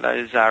in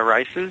those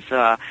races.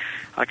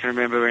 I can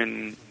remember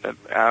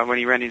when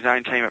he ran his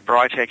own team at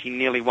Brytech, he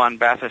nearly won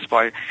Bathurst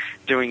by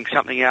doing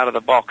something out of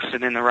the box,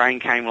 and then the rain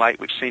came late,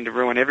 which seemed to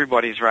ruin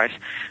everybody's race.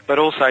 But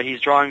also,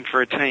 he's driving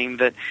for a team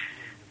that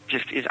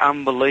just is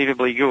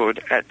unbelievably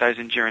good at those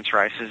endurance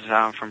races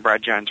from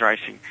Brad Jones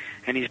Racing.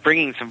 And he's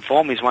bringing some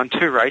form. He's won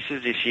 2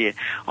 races this year.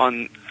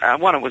 On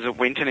one, it was at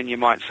Winton, and you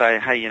might say,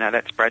 hey,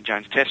 that's Brad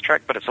Jones' test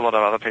track, but it's a lot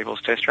of other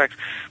people's test tracks.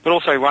 But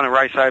also he won a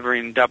race over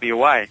in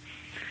WA.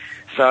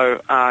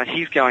 So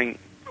he's going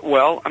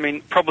well. I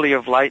mean, probably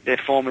of late their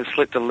form has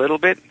slipped a little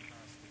bit.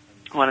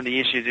 One of the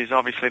issues is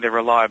obviously the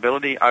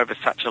reliability over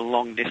such a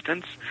long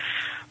distance.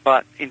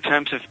 But in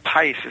terms of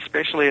pace,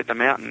 especially at the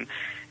mountain,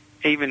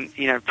 even,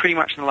 pretty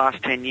much in the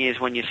last 10 years,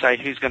 when you say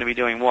who's going to be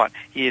doing what,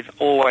 he has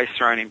always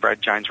thrown in Brad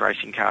Jones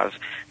Racing cars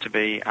to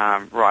be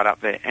right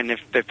up there. And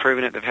they've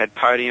proven it. They've had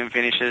podium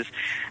finishes.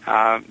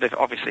 They've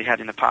obviously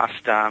had in the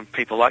past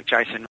people like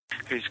Jason,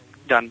 who's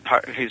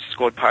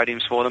scored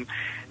podiums for them.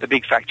 The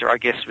big factor, I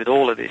guess, with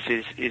all of this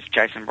is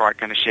Jason Bright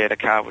going to share the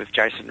car with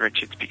Jason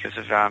Richards because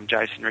of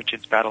Jason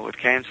Richards' battle with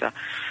cancer.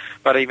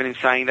 But even in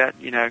saying that,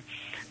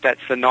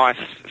 that's the nice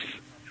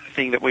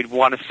thing that we'd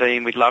want to see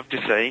and we'd love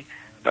to see.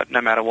 But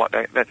no matter what,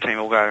 that team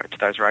will go to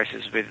those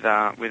races with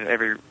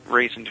every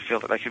reason to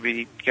feel that they could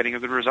be getting a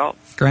good result.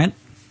 Grant?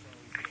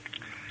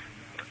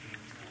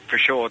 For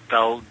sure,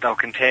 they'll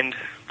contend.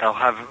 They'll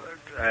have,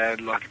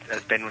 like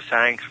as Ben was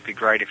saying, it would be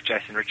great if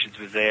Jason Richards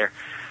was there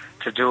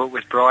to do it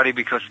with Bridie,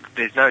 because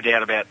there's no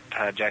doubt about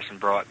Jason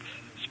Bright's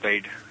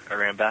speed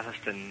around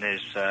Bathurst, and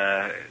there's,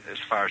 as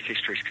far as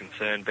history is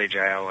concerned,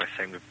 BJ always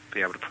seem to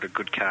be able to put a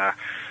good car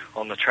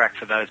on the track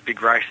for those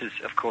big races.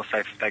 Of course,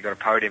 they got a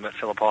podium at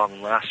Phillip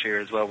Island last year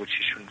as well, which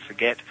you shouldn't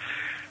forget.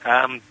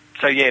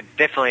 So yeah,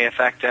 definitely a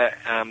factor.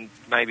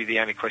 Maybe the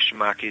only question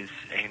mark is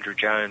Andrew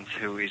Jones,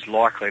 who is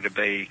likely to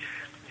be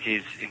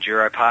his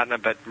enduro partner,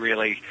 but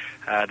really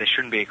there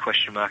shouldn't be a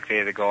question mark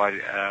there. The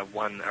guy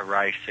won a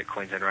race at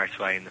Queensland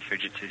Raceway in the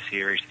Fujitsu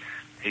Series.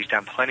 He's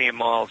done plenty of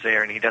miles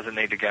there, and he doesn't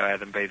need to go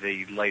out and be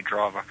the lead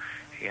driver.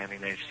 He only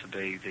needs to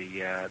be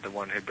the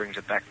one who brings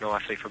it back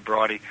nicely for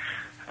Bridie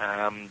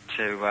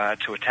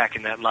to attack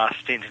in that last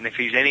stint. And if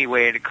he's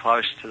anywhere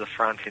close to the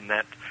front in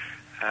the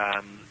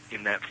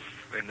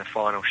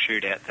final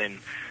shootout, then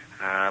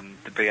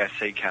the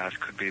BOC cars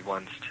could be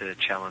ones to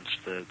challenge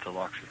the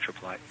likes of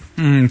Triple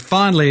Eight.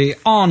 Finally,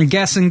 on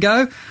Gas and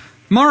Go,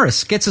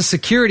 Morris gets a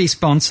security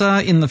sponsor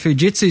in the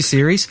Fujitsu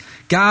Series.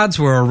 Guards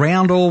were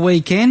around all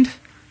weekend.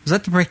 Was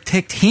that to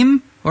protect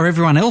him or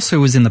everyone else who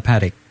was in the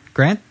paddock?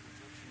 Grant?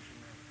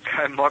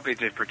 It might be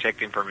to protect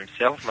him from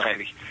himself,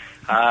 maybe.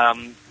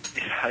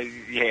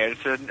 Yeah,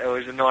 it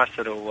was a nice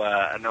little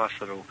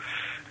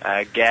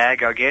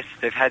gag, I guess.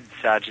 They've had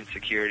Sargent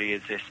Security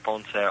as their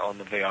sponsor on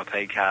the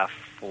VIP car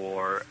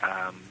for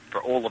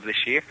all of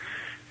this year,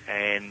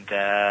 and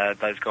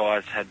those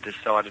guys had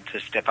decided to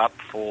step up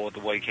for the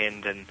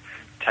weekend and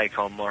take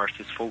on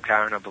Morris's full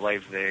car, and I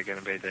believe they're going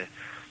to be the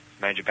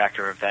major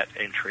backer of that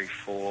entry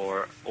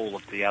for all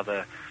of the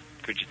other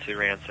Fujitsu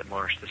rounds that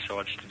Morris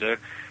decides to do.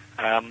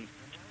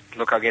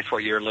 Look, I guess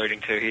what you're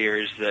alluding to here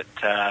is that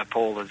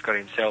Paul has got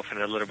himself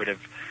in a little bit of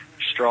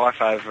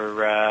strife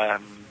over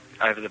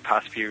the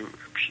past few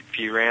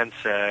rounds.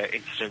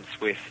 Incidents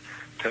with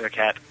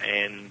Percat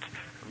and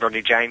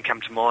Rodney Jane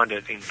come to mind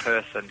in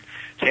Perth and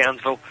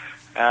Townsville.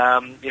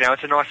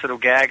 It's a nice little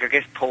gag. I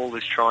guess Paul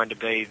is trying to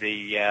be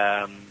the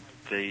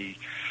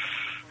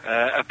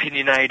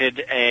opinionated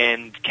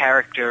and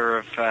character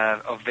of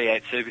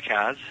V8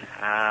 supercars.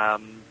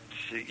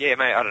 So,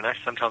 mate, I don't know.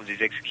 Sometimes his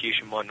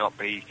execution might not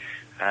be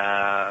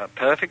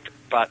perfect,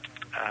 but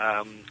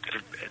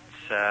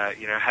it's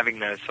having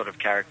those sort of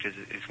characters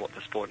is what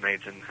the sport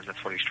needs, and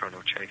that's what he's trying to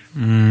achieve.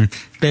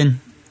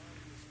 Ben?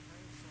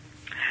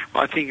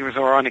 Well, I think it was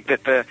ironic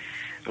that the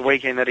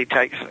weekend that he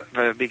takes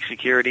the big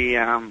security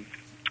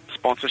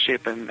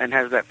sponsorship and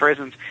has that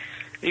presence,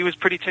 he was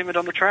pretty timid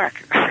on the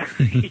track.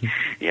 He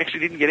actually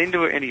didn't get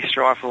into any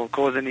strife or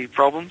cause any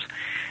problems.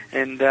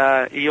 And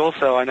he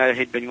also, I know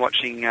he'd been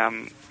watching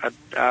in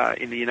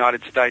the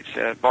United States,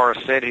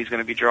 Boris said he's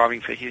going to be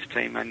driving for his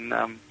team, and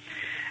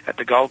at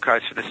the Gold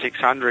Coast for the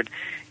 600,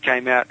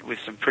 came out with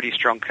some pretty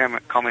strong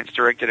comments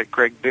directed at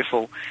Greg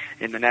Biffle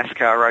in the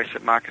NASCAR race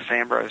that Marcus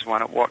Ambrose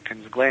won at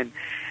Watkins Glen.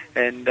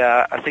 And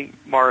I think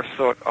Morris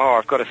thought,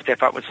 I've got to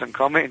step up with some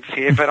comments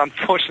here, but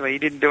unfortunately he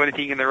didn't do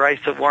anything in the race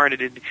that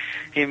warranted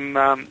him,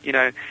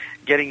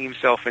 getting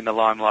himself in the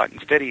limelight.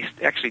 Instead, he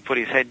actually put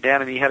his head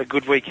down and he had a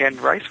good weekend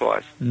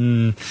race-wise.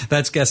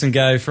 That's Gas and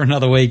Go for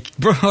another week,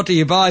 brought to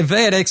you by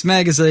V8X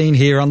Magazine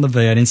here on the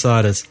V8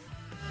 Insiders.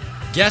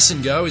 Gas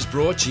and Go is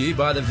brought to you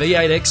by the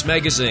V8X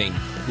Magazine.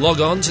 Log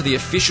on to the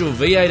official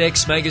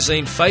V8X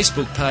Magazine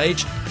Facebook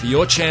page for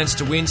your chance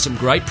to win some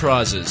great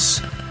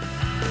prizes.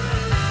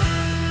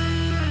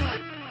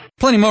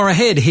 Plenty more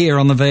ahead here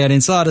on the V8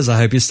 Insiders. I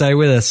hope you stay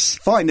with us.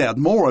 Find out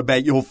more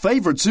about your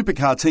favourite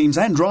supercar teams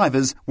and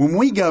drivers when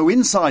we go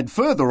inside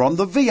further on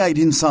the V8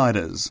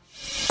 Insiders.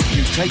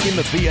 You've taken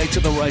the V8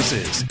 to the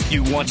races.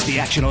 You watch the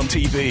action on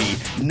TV.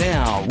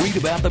 Now read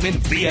about them in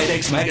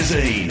V8X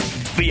Magazine.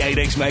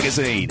 V8X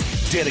Magazine,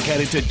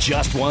 dedicated to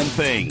just one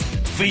thing,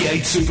 V8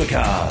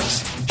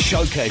 supercars.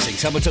 Showcasing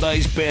some of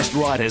today's best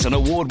writers and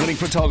award-winning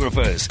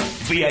photographers,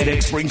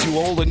 V8X brings you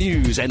all the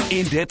news and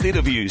in-depth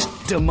interviews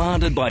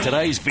demanded by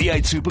today's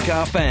V8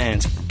 supercar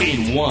fans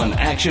in one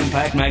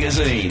action-packed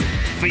magazine.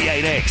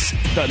 V8X,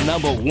 the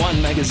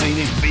 #1 magazine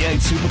in V8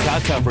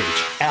 supercar coverage.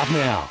 Out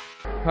now.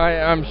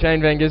 Hi, I'm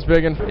Shane Van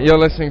Gisbergen. You're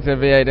listening to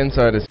V8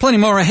 Insiders. Plenty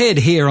more ahead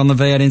here on the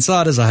V8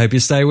 Insiders. I hope you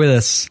stay with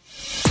us.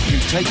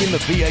 You've taken the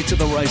V8 to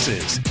the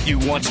races. You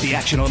watch the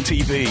action on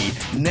TV.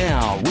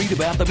 Now read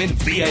about them in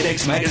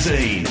V8X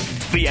Magazine.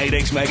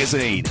 V8X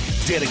Magazine,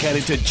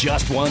 dedicated to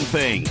just one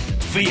thing,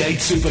 V8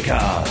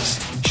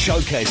 supercars.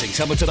 Showcasing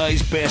some of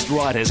today's best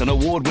writers and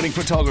award-winning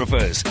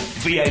photographers,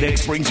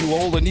 V8X brings you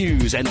all the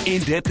news and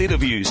in-depth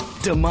interviews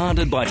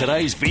demanded by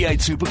today's V8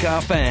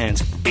 supercar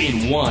fans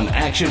in one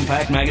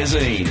action-packed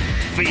magazine.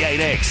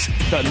 V8X,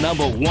 the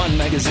 #1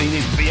 magazine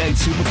in V8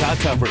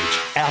 supercar coverage.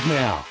 Out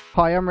now.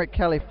 Hi, I'm Rick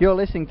Kelly. You're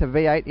listening to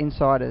V8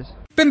 Insiders.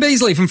 Ben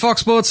Beasley from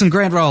Fox Sports and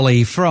Grant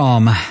Rowley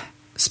from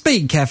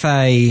Speed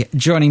Cafe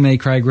joining me,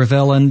 Craig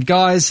Revell. And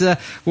guys,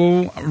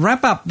 we'll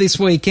wrap up this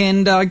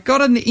weekend.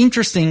 Got an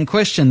interesting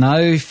question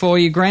though for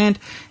you, Grant.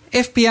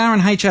 FPR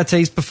and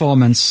HRT's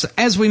performance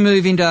as we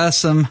move into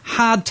some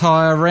hard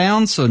tyre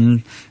rounds,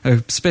 and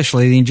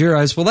especially the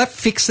Enduros, will that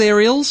fix their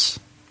ills?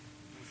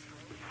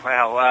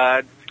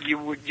 Well, you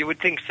would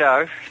think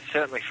so.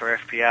 Certainly for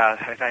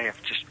FPR, they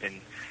have just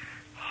been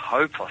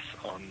hopeless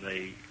on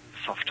the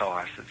soft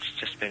tyres. It's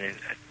just been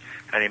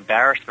an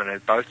embarrassment,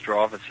 as both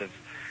drivers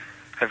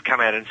have come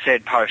out and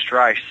said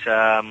post-race,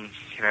 to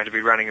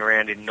be running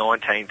around in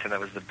 19th, and that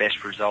was the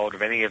best result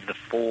of any of the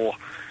 4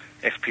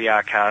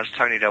 FPR cars.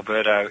 Tony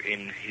D'Alberto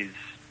in his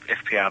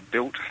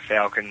FPR-built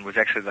Falcon was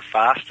actually the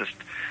fastest,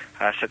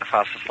 set the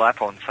fastest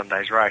lap on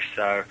Sunday's race.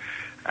 So,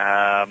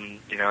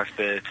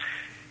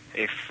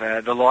 if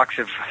the likes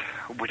of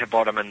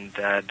Winterbottom and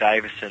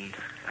Davison,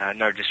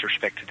 no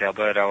disrespect to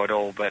D'Alberto at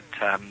all, but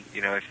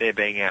if they're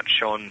being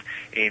outshone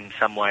in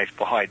some ways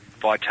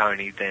by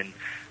Tony, then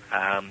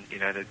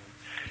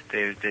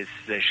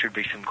there should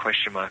be some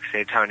question marks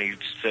there. Tony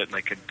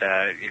certainly could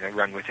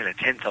run within a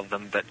tenth of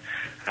them, but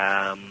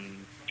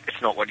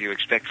it's not what you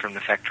expect from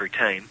the factory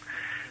team.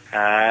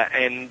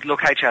 And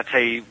look,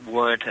 HRT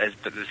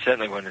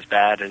certainly weren't as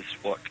bad as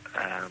what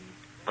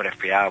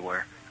FPR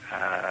were.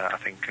 I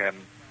think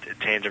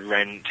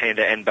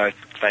Tander and both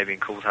Fabian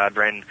Coulthard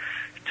ran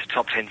to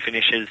top 10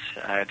 finishes.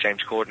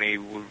 James Courtney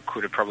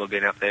could have probably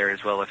been up there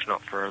as well, if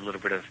not for a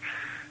little bit of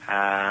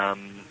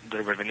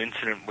an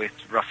incident with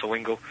Russell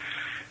Wingle.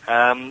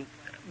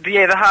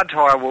 The hard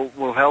tyre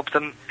will help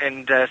them,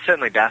 and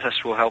certainly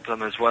Bathurst will help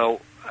them as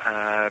well.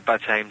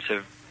 Both teams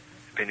have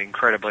been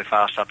incredibly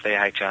fast up there.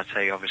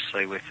 HRT,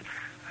 obviously, with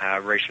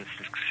recent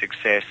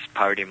success,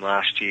 podium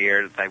last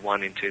year. They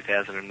won in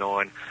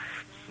 2009.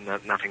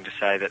 Nothing to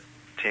say that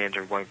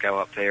Tander won't go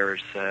up there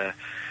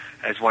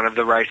as one of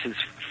the race's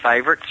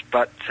favourites,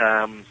 but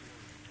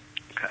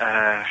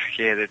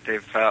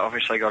they've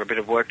obviously got a bit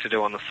of work to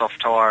do on the soft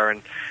tyre,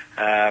 and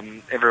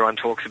everyone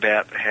talks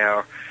about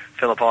how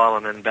Phillip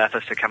Island and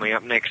Bathurst are coming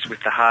up next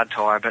with the hard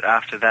tyre, but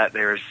after that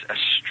there is a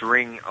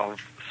string of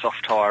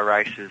soft tyre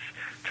races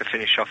to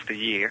finish off the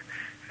year.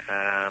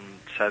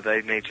 So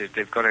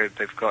they've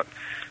got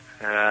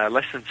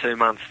less than 2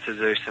 months to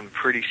do some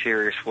pretty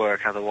serious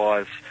work.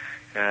 Otherwise,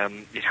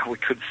 we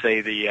could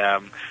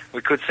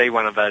see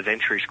one of those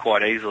entries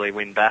quite easily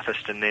win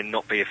Bathurst and then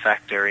not be a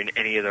factor in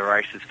any of the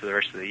races for the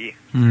rest of the year.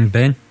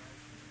 Ben?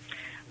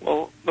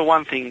 Well, the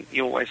one thing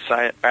you always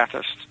say at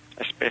Bathurst,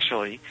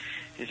 especially,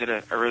 is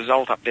that a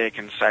result up there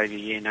can save your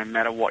year no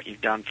matter what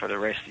you've done for the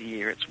rest of the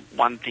year. It's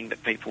one thing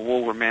that people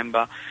will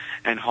remember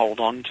and hold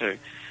on to,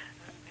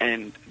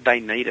 and they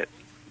need it.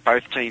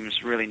 Both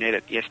teams really need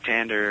it. Yes,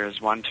 Tander has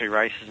won 2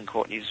 races and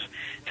Courtney's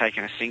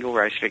taken a single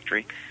race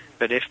victory,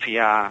 but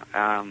FPR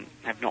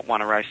have not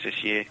won a race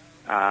this year.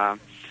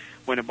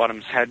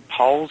 Winterbottom's had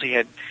poles. He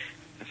had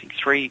I think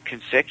 3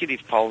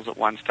 consecutive poles at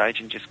one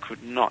stage and just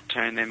could not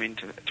turn them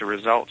into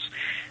results.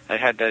 They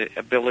had the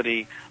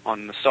ability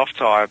on the soft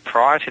tyre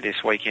prior to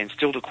this weekend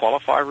still to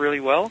qualify really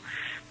well,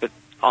 but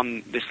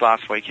on this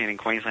last weekend in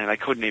Queensland they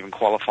couldn't even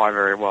qualify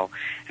very well,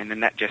 and then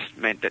that just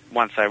meant that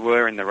once they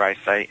were in the race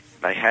they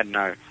had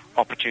no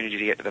opportunity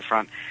to get to the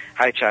front.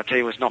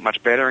 HRT was not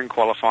much better in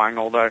qualifying,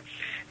 although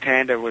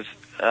Tander was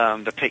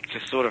the pick to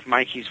sort of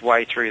make his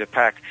way through the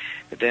pack,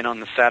 but then on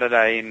the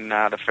Saturday in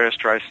the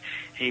first race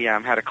he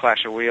had a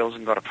clash of wheels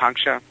and got a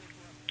puncture,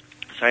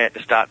 so he had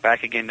to start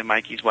back again to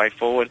make his way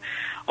forward.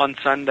 On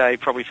Sunday,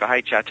 probably for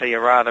HRT, a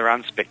rather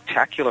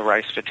unspectacular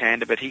race for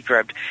Tander, but he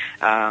grabbed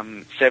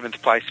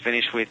 7th place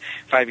finish with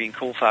Fabian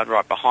Coulthard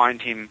right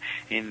behind him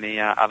in the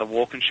other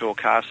Walkinshaw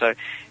car. So,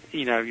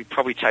 you know, you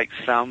probably take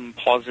some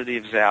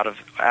positives out of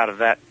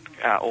that,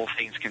 all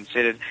things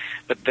considered,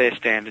 but their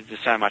standards are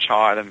so much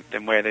higher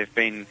than where they've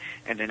been,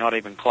 and they're not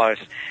even close.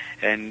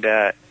 And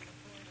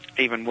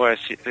even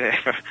worse,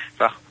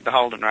 for the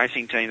Holden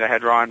Racing team, they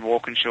had Ryan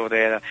Walkinshaw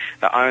there,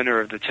 the owner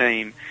of the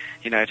team,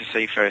 you know, to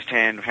see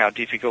firsthand how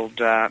difficult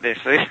their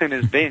season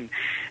has been.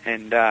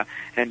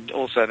 And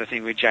also the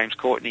thing with James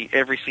Courtney,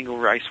 every single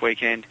race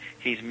weekend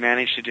he's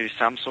managed to do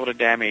some sort of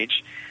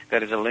damage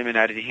that has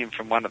eliminated him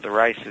from one of the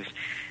races.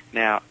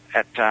 Now,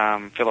 at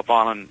Phillip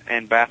Island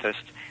and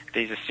Bathurst,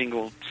 these are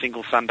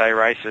single Sunday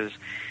races.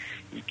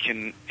 You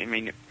can, I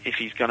mean, if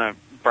he's going to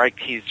break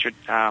his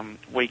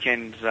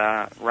weekend's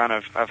run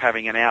of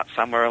having an out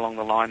somewhere along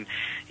the line,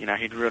 you know,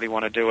 he'd really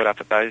want to do it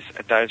up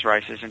at those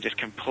races and just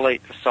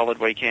complete a solid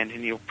weekend,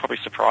 and he'll probably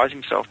surprise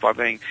himself by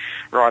being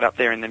right up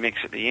there in the mix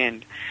at the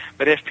end.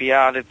 But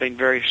FPR, they've been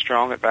very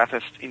strong at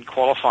Bathurst in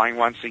qualifying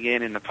once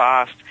again in the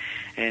past,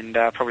 and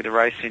probably the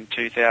race in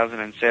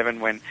 2007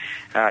 when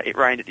it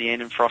rained at the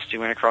end and Frosty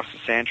went across the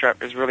sand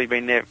trap has really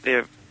been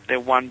their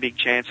one big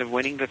chance of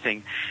winning the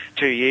thing.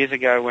 2 years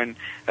ago when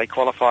they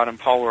qualified and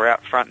Pole were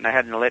out front and they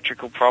had an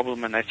electrical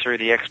problem and they threw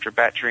the extra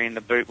battery in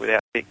the boot without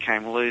it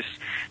came loose,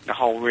 the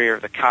whole rear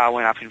of the car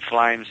went up in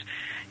flames,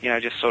 you know,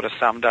 just sort of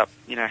summed up,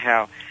 you know,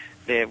 how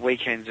their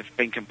weekends have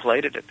been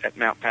completed at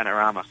Mount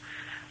Panorama.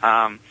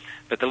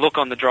 But the look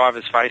on the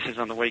drivers' faces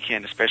on the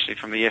weekend, especially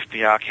from the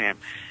FPR camp,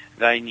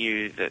 they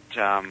knew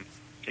that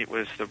it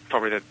was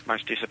probably the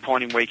most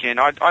disappointing weekend.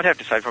 I'd have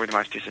to say probably the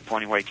most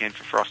disappointing weekend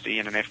for Frosty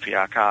in an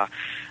FPR car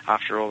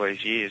after all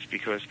these years,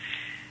 because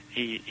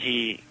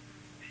he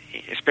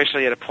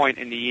especially at a point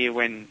in the year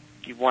when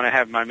you want to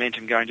have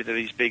momentum going to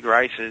these big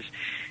races,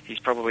 he's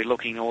probably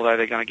looking, although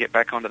they're going to get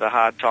back onto the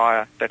hard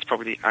tyre, that's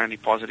probably the only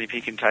positive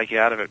he can take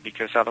out of it,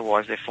 because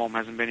otherwise their form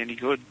hasn't been any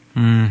good.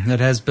 It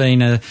has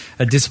been a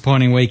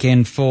disappointing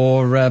weekend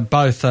for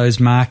both those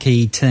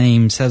marquee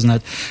teams, hasn't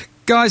it?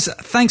 Guys,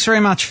 thanks very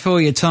much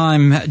for your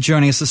time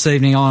joining us this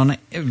evening on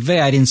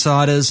V8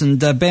 Insiders. And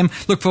Bem,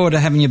 look forward to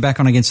having you back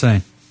on again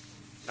soon.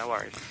 No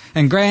worries.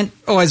 And Grant,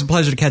 always a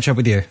pleasure to catch up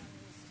with you.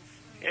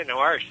 Yeah, no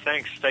worries.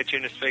 Thanks. Stay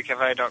tuned to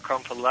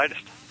speakcafe.com for the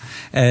latest.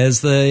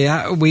 As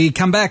we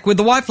come back with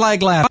the White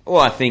Flag Lap.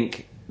 Well, I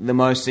think the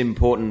most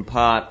important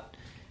part,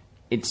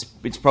 it's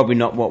probably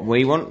not what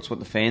we want, it's what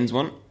the fans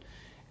want.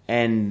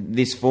 And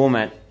this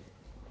format,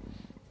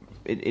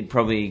 it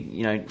probably,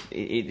 you know,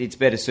 it's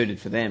better suited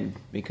for them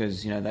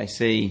because, you know, they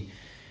see...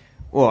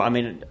 Well, I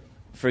mean,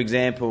 for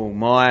example,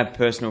 my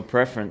personal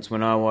preference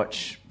when I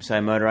watch, say,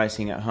 motor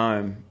racing at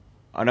home,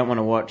 I don't want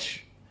to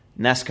watch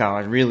NASCAR. I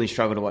really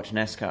struggle to watch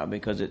NASCAR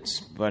because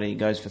it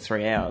goes for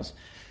 3 hours.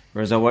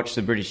 Whereas I watch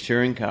the British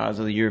touring cars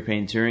or the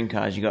European touring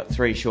cars, you've got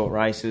 3 short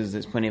races,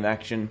 there's plenty of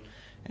action,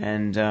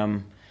 and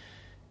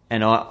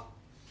I,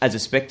 as a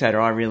spectator,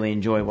 I really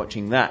enjoy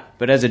watching that.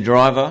 But as a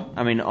driver,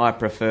 I mean, I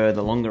prefer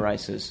the longer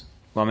races.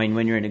 Well, I mean,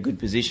 when you're in a good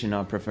position,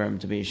 I prefer them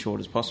to be as short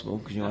as possible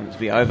because you want it to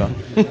be over.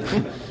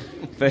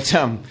 But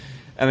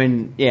I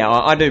mean, yeah,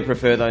 I do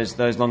prefer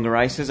those longer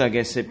races. I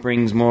guess it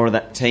brings more of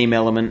that team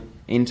element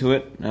into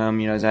it. You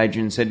know, as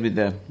Adrian said, with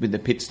the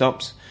pit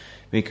stops,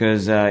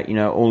 because you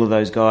know, all of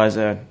those guys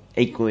are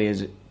equally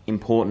as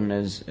important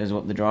as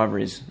what the driver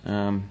is.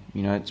 You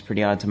know, it's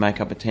pretty hard to make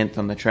up a 10th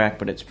on the track,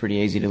 but it's pretty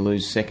easy to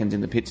lose seconds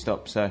in the pit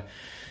stop. So,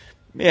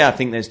 yeah, I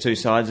think there's 2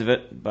 sides of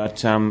it,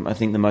 but I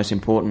think the most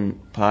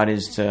important part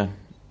is to,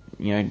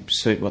 you know,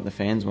 suit what the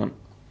fans want.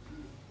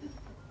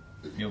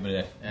 You want me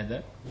to add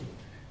that?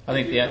 I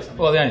think the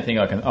only thing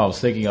I was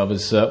thinking of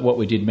is what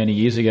we did many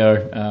years ago,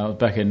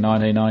 back in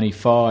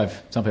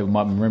 1995. Some people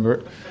might remember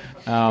it.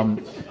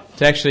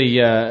 To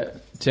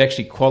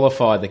actually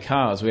qualify the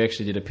cars, we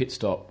actually did a pit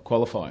stop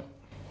qualifying,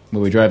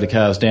 where we drove the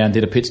cars down,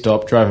 did a pit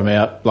stop, drove them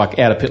out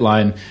of pit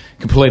lane,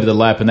 completed the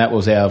lap, and that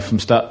was our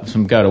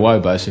from go to woe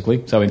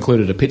basically. So we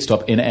included a pit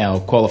stop in our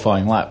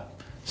qualifying lap.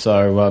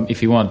 So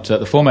if you want,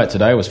 the format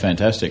today was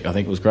fantastic. I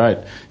think it was great.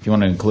 If you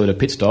want to include a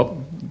pit stop,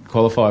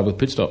 qualify with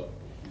pit stop.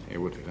 Yeah,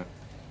 we'll do that.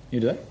 You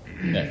do that?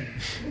 Yeah.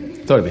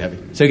 Thought I'd be happy.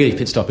 So get your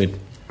pit stop in.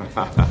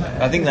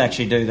 I think they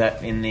actually do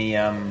that in the,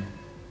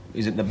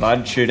 is it the Bud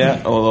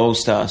shootout or the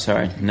All-Star,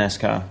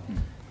 NASCAR,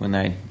 when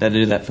they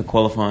do that for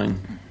qualifying.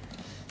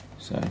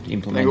 So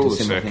implement I think all a the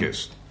similar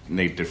circuits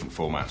need different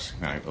formats.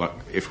 You know, like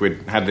if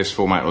we'd had this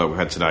format like we've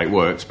had today, it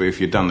works. But if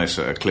you'd done this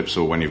at a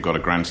Clipsal when you've got a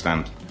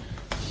grandstand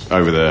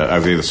over the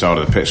other side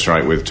of the pit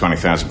straight with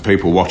 20,000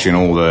 people watching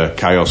all the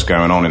chaos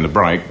going on in the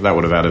break, that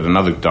would have added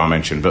another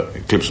dimension. But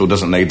Clipsal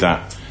doesn't need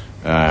that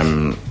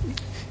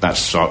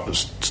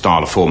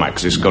style of format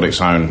because it's got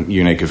its own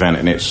unique event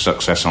and its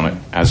success on it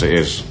as it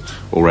is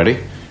already.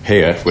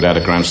 Here, if we'd had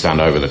a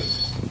grandstand over the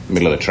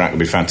middle of the track, it would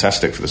be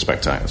fantastic for the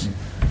spectators.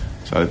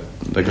 So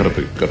they've got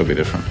to be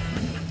different.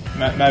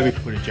 Maybe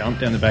put a jump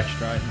down the back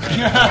straight.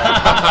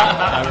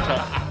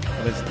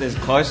 There's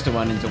close to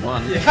 1 into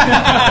 1.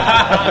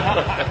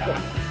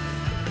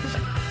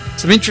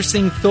 Some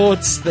interesting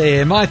thoughts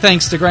there. My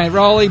thanks to Grant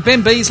Rowley,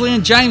 Ben Beasley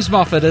and James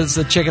Moffat as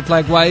the checkered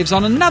flag waves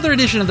on another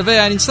edition of the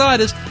V8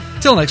 Insiders.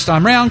 Till next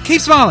time round,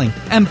 keep smiling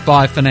and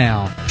bye for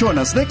now. Join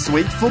us next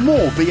week for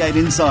more V8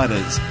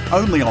 Insiders,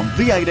 only on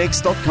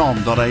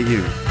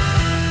v8x.com.au.